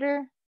Content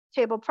Editor,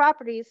 Table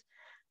Properties,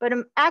 but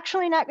I'm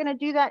actually not going to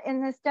do that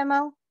in this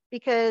demo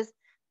because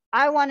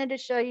I wanted to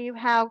show you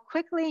how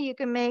quickly you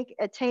can make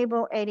a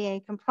table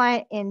ADA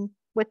compliant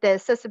with the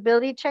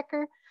accessibility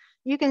checker.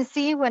 You can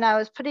see when I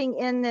was putting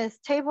in this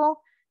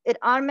table, it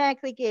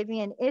automatically gave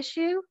me an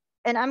issue,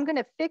 and I'm going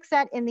to fix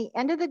that in the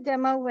end of the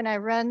demo when I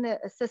run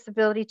the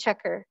accessibility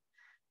checker.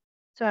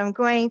 So I'm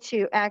going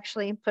to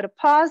actually put a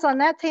pause on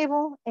that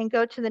table and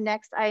go to the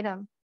next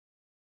item.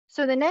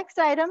 So the next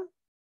item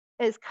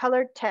is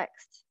colored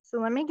text. So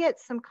let me get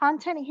some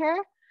content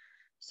here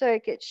so I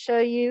could show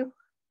you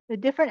the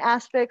different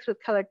aspects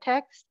with colored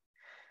text.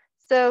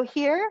 So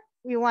here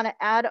we want to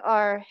add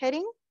our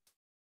heading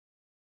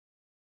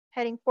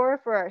 4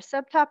 for our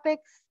subtopics.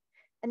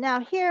 And now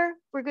here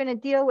we're going to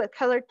deal with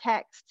colored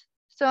text.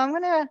 So I'm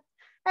going to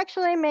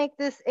actually make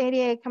this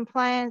ADA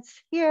compliance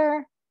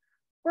here.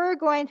 We're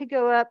going to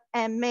go up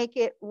and make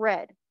it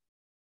red.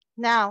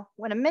 Now,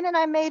 when a minute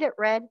I made it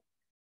red,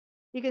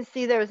 you can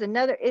see there was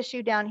another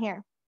issue down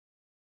here.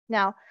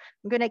 Now,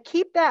 I'm going to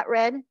keep that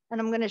red,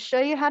 and I'm going to show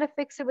you how to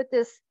fix it with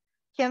this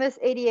Canvas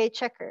ADA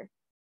checker.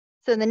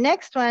 So the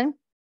next one,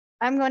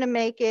 I'm going to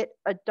make it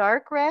a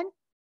dark red,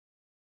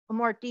 a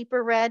more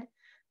deeper red,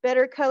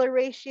 better color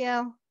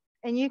ratio.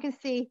 And you can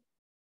see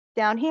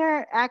down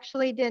here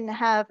actually didn't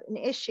have an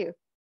issue.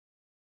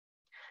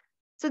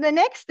 So the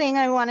next thing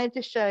I wanted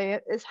to show you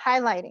is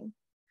highlighting.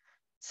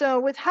 So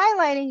with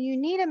highlighting, you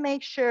need to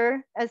make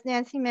sure, as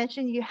Nancy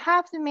mentioned, you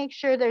have to make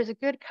sure there's a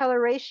good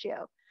color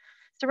ratio.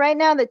 So right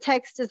now the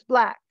text is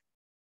black,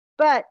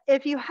 but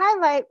if you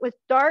highlight with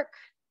dark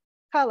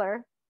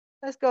color,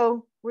 let's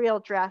go real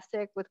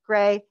drastic with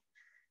gray,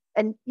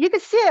 and you can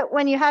see it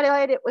when you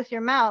highlight it with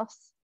your mouse,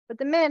 but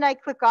the minute I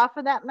click off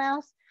of that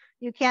mouse,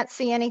 you can't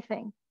see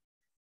anything.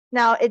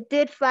 Now it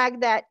did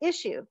flag that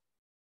issue,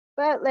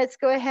 but let's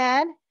go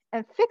ahead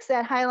and fix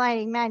that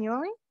highlighting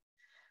manually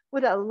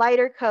with a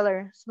lighter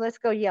color. So let's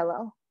go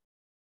yellow.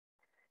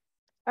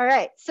 All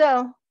right,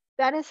 so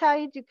that is how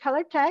you do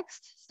color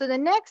text. So the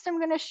next I'm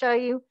going to show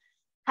you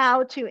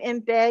how to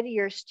embed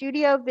your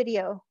studio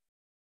video.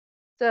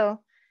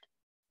 So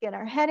get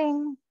our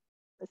heading.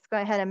 Let's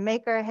go ahead and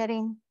make our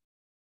heading.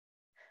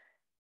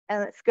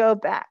 And let's go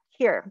back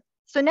here.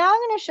 So now I'm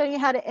going to show you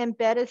how to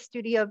embed a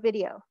studio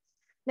video.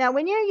 Now,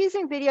 when you're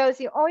using videos,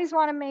 you always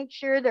want to make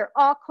sure they're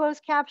all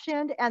closed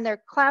captioned and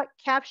they're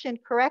captioned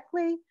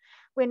correctly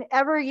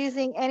whenever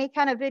using any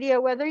kind of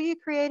video, whether you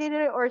created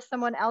it or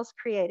someone else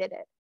created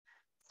it.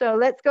 So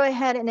let's go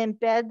ahead and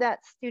embed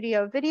that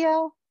studio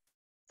video.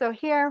 So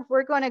here,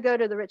 we're going to go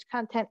to the Rich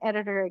Content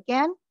Editor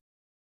again,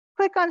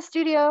 click on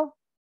Studio.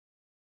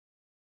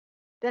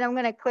 Then I'm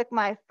going to click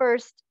my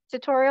first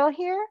tutorial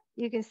here.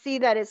 You can see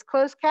that it's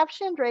closed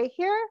captioned right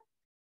here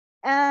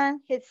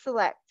and hit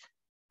select.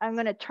 I'm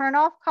going to turn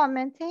off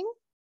commenting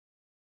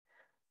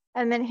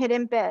and then hit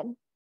embed.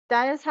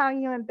 That is how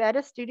you embed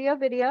a studio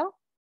video.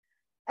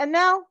 And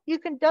now you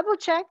can double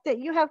check that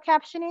you have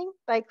captioning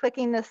by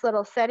clicking this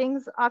little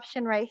settings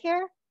option right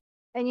here,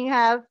 and you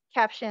have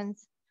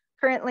captions.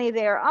 Currently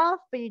they are off,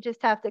 but you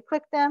just have to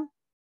click them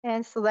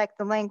and select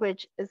the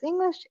language as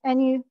English,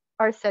 and you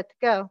are set to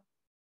go.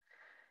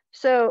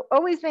 So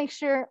always make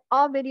sure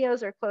all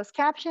videos are closed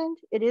captioned.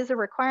 It is a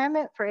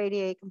requirement for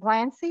ADA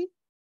compliancy.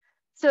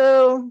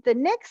 So the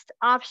next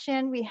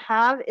option we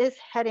have is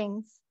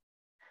headings.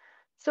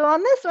 So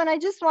on this one, I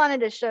just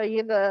wanted to show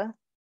you the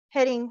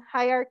heading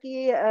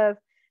hierarchy of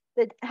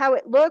how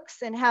it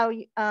looks and how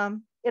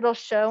it'll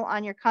show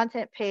on your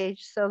content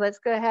page. So let's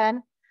go ahead,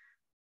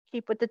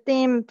 keep with the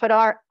theme, put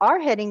our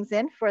headings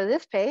in for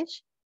this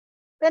page.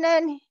 And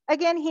then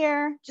again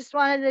here, just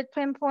wanted to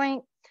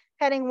pinpoint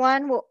heading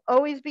 1 will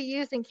always be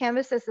used in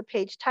Canvas as the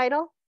page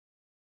title.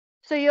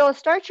 So you'll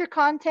start your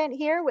content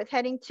here with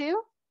heading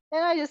 2.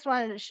 And I just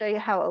wanted to show you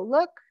how it'll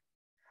look.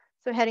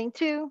 So heading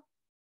 2,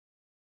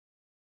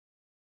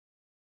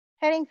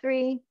 heading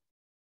 3,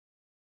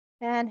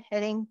 and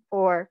heading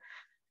 4.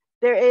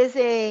 There is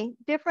a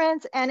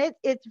difference, and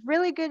it's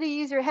really good to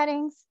use your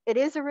headings. It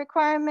is a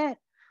requirement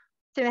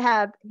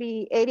to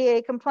be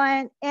ADA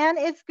compliant, and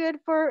it's good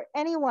for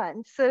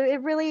anyone. So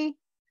it really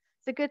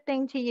is a good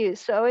thing to use.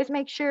 So always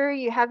make sure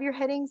you have your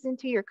headings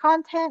into your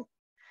content.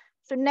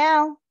 So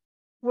now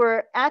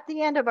we're at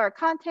the end of our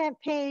content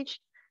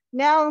page.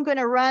 Now I'm going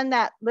to run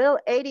that little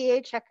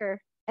ADA checker,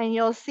 and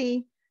you'll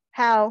see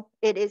how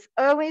it is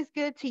always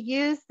good to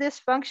use this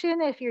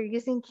function if you're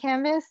using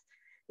Canvas.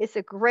 It's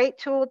a great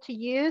tool to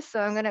use. So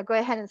I'm going to go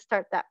ahead and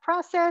start that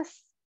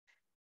process.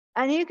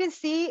 And you can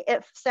see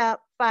it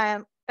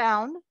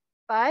found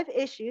 5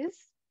 issues.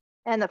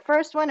 And the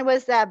first one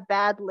was that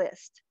bad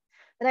list.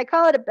 And I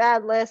call it a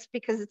bad list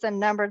because it's a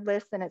numbered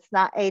list and it's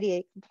not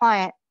ADA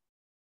compliant.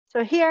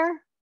 So here,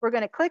 we're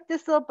going to click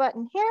this little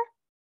button here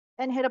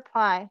and hit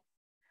apply.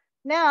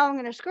 Now I'm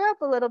going to scroll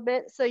up a little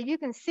bit so you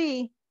can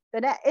see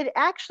that it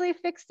actually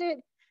fixed it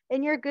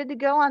and you're good to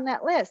go on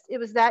that list. It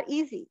was that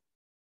easy.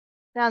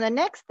 Now the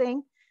next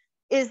thing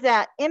is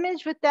that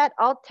image with that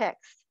alt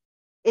text.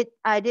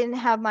 I didn't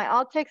have my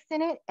alt text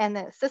in it, and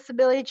the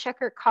accessibility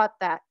checker caught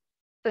that.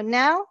 So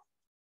now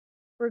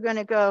we're going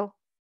to go,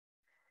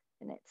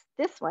 and it's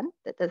this one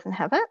that doesn't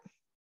have it.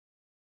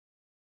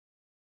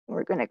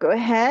 We're going to go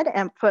ahead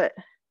and put,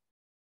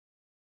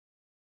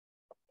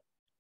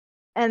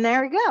 and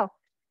there we go.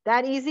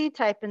 That easy,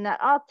 type in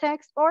that alt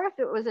text, or if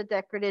it was a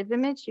decorative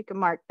image, you can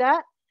mark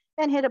that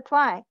and hit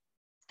apply.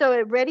 So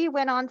it already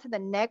went on to the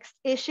next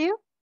issue,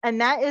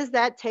 and that is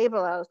that table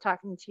I was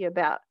talking to you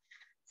about.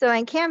 So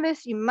in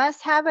Canvas, you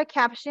must have a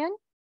caption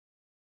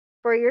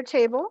for your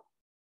table.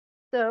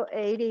 So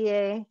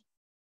ADA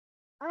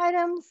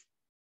items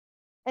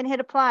and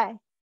hit apply.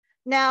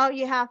 Now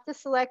you have to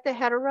select the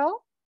header row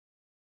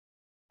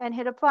and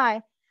hit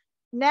apply.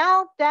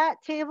 Now that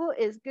table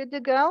is good to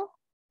go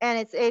and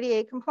it's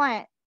ADA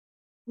compliant.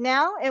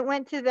 Now it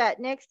went to that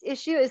next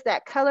issue is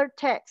that colored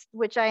text,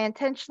 which I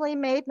intentionally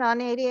made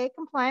non-ADA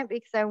compliant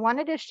because I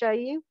wanted to show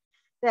you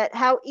that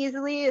how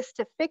easily it is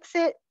to fix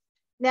it.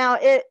 Now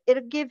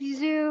it gives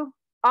you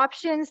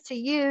options to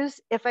use.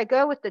 If I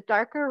go with the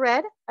darker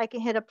red, I can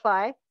hit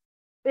apply.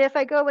 But if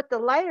I go with the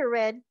lighter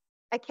red,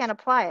 I can't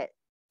apply it.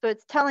 So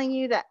it's telling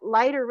you that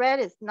lighter red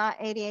is not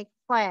ADA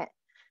compliant.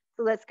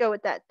 So let's go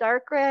with that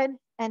dark red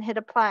and hit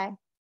apply.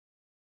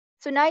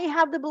 So now you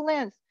have the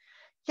balloons.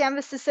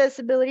 Canvas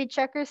accessibility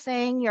checker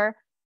saying your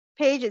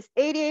page is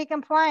ADA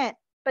compliant,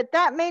 but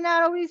that may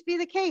not always be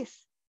the case.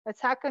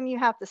 That's how come you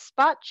have to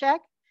spot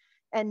check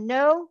and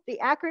know the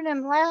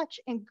acronym LATCH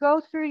and go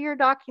through your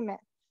document.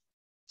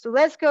 So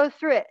let's go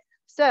through it.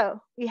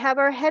 So we have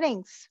our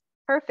headings,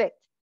 perfect.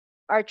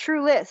 Our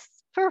true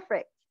lists,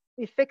 perfect.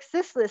 We fixed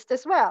this list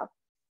as well.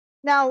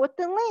 Now with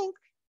the link,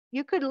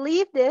 you could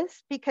leave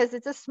this because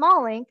it's a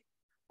small link,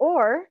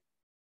 or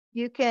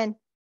you can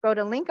go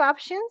to link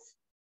options,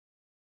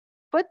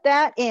 put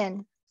that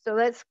in. So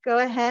let's go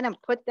ahead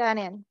and put that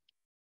in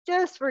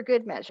just for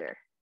good measure.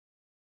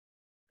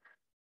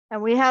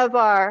 And we have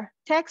our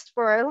text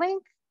for our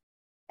link,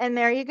 and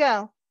there you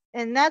go.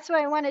 And that's what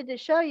I wanted to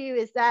show you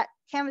is that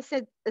Canvas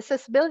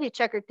accessibility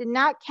checker did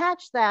not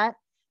catch that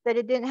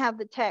it didn't have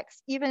the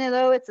text. Even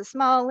though it's a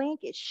small link,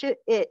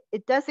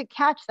 it doesn't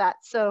catch that.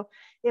 So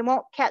it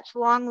won't catch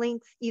long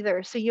links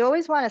either. So you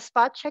always want to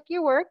spot check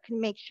your work and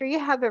make sure you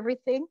have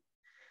everything.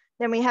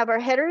 Then we have our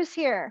headers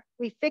here.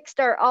 We fixed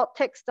our alt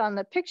text on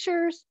the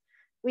pictures.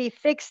 We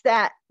fixed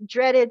that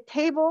dreaded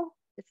table.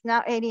 It's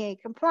now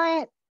ADA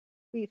compliant.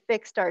 We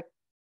fixed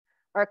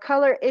our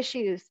color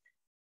issues.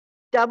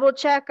 Double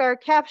check our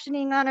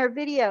captioning on our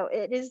video.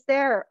 It is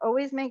there.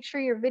 Always make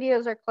sure your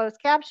videos are closed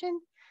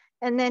captioned.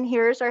 And then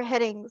here's our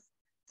headings.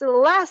 So the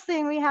last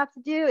thing we have to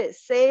do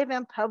is save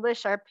and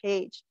publish our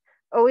page.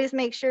 Always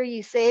make sure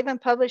you save and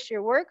publish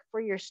your work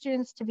for your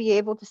students to be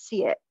able to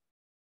see it.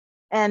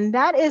 And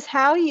that is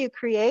how you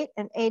create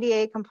an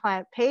ADA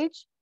compliant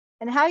page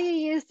and how you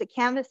use the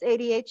Canvas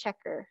ADA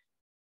checker.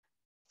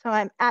 So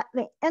I'm at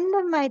the end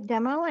of my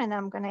demo and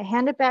I'm going to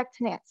hand it back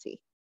to Nancy.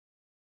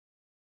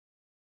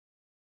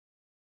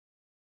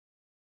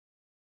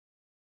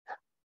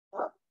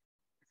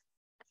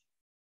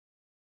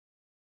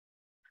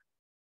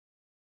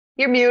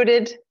 You're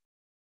muted.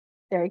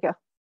 There you go.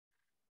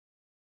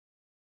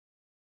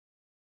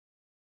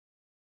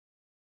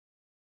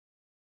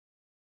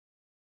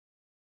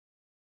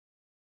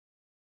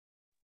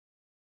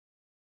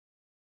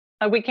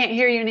 We can't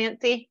hear you,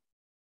 Nancy.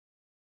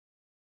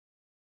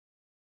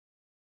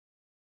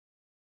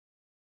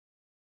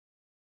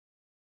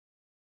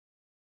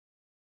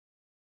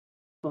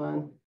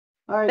 Fun.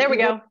 All right. There we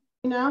go.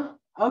 Now?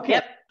 Okay.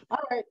 Yep. All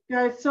right,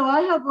 guys. So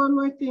I have one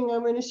more thing. I'm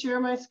going to share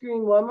my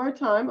screen one more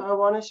time. I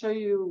want to show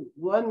you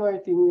one more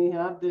thing we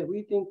have that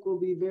we think will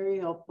be very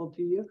helpful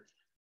to you.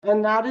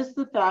 And that is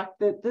the fact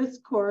that this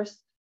course,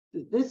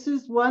 this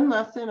is one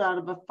lesson out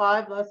of a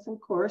 5-lesson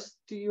course.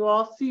 Do you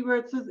all see where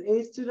it says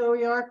ACED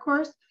OER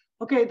course?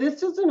 Okay,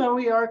 this is an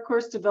OER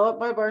course developed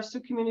by Barstow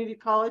Community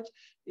College.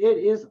 It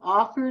is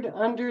offered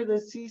under the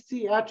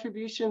CC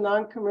Attribution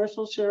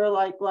Non-Commercial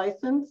Share-alike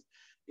license.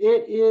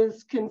 It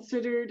is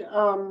considered,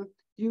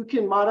 you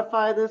can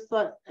modify this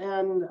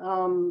and,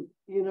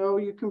 you know,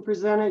 you can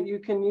present it, you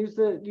can use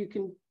it, you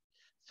can,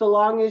 so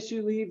long as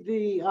you leave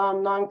the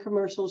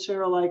non-commercial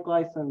share-alike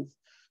license.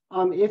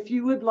 If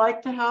you would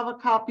like to have a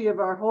copy of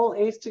our whole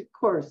ACED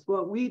course,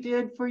 what we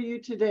did for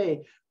you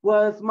today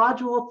was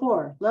module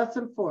 4,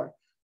 lesson 4.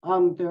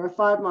 There are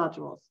 5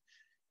 modules.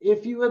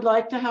 If you would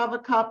like to have a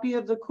copy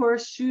of the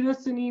course, shoot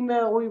us an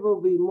email. We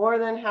will be more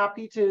than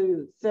happy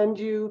to send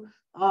you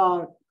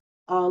a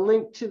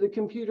link to the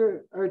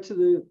computer or to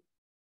the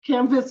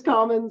Canvas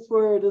Commons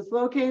where it is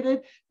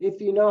located.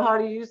 If you know how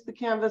to use the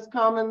Canvas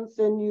Commons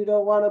and you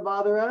don't want to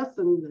bother us,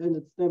 and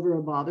it's never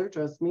a bother,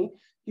 trust me,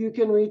 you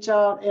can reach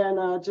out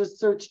and just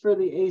search for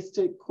the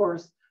ACED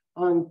course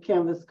on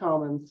Canvas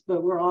Commons,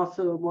 but we're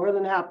also more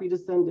than happy to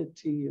send it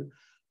to you.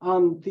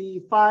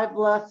 The 5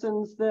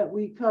 lessons that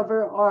we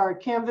cover are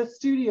Canvas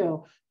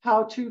Studio,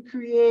 how to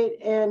create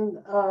and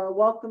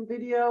welcome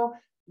video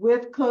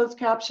with closed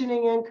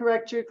captioning and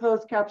correct your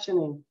closed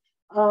captioning.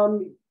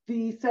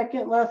 The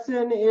second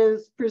lesson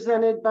is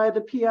presented by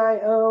the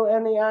PIO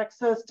and the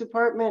Access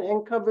Department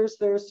and covers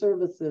their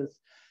services.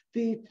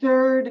 The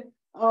third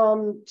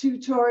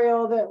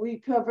tutorial that we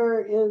cover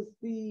is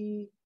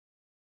the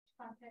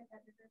Content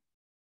editor.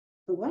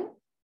 The what?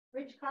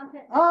 Rich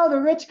content. Oh, the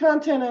rich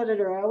content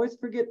editor. I always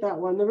forget that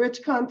one. The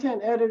rich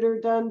content editor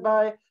done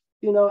by,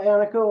 you know,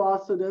 Aniko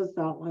also does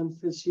that one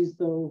because she's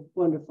so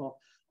wonderful.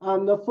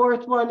 The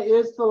fourth one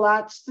is the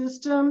LLLATCCH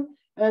system.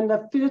 And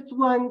the fifth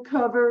one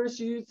covers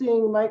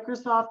using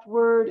Microsoft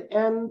Word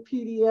and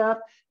PDF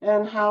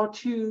and how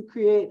to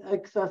create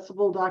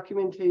accessible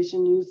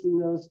documentation using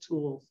those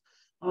tools.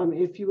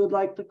 If you would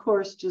like the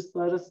course, just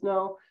let us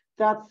know.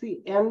 That's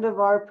the end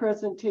of our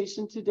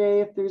presentation today.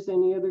 If there's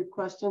any other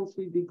questions,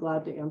 we'd be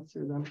glad to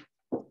answer them.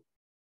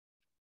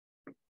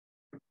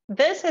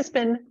 This has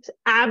been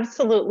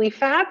absolutely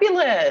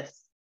fabulous.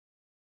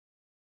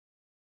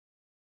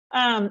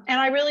 And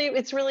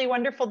it's really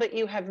wonderful that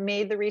you have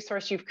made the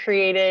resource you've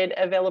created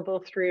available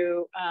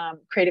through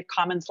Creative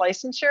Commons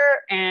licensure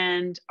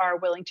and are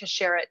willing to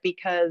share it,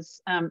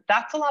 because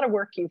that's a lot of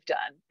work you've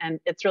done and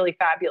it's really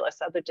fabulous.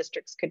 Other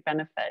districts could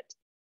benefit.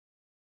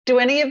 Do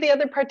any of the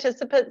other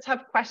participants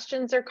have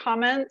questions or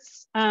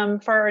comments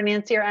for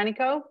Nancy or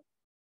Aniko?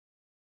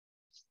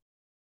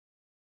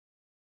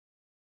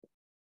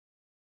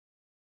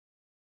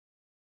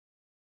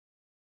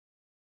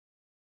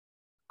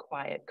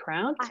 Quiet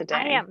crowd today.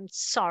 I am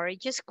sorry,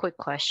 just a quick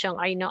question.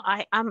 I know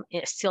I'm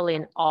still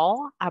in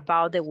awe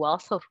about the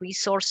wealth of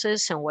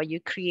resources and what you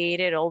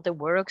created, all the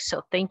work.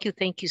 So thank you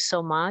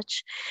so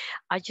much.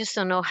 I just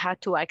don't know how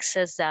to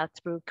access that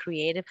through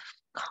Creative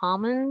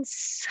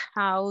Commons.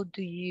 How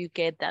do you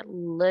get that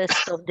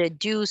list of the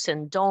do's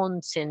and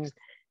don'ts? And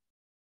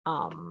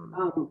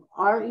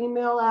our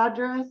email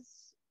address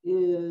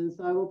is,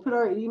 I will put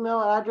our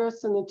email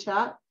address in the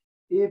chat.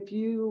 If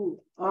you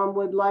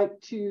would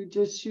like to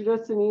just shoot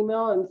us an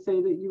email and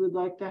say that you would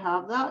like to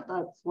have that,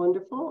 that's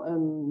wonderful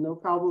and no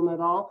problem at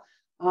all.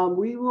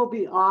 We will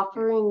be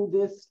offering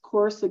this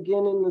course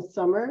again in the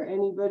summer.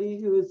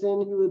 Anybody who is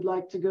in who would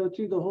like to go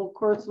through the whole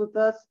course with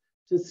us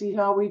to see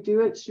how we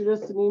do it, shoot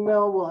us an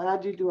email. We'll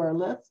add you to our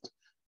list.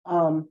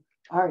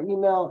 Our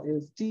email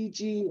is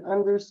dg_online,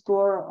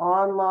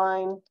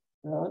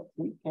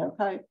 we can't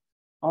type,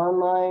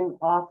 online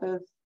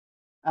office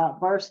at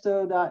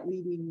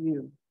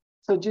barstow.edu.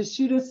 So just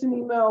shoot us an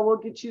email, we'll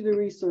get you the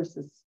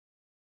resources.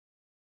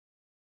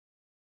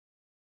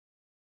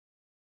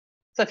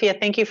 Sophia,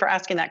 thank you for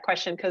asking that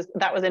question, because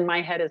that was in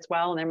my head as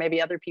well, and there may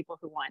be other people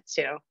who want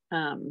to.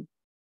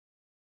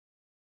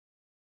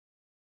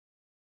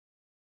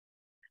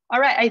 All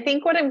right, I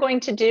think what I'm going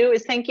to do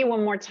is thank you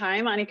one more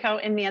time, Aniko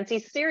and Nancy.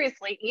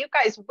 Seriously, you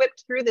guys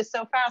whipped through this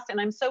so fast,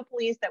 and I'm so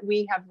pleased that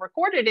we have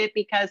recorded it,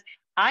 because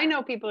I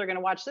know people are going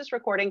to watch this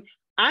recording.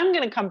 I'm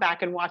going to come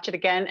back and watch it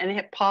again and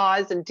hit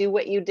pause and do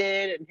what you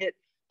did and hit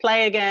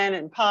play again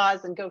and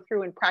pause and go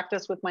through and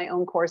practice with my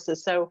own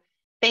courses. So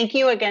thank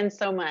you again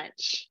so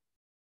much.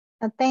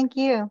 Thank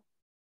you.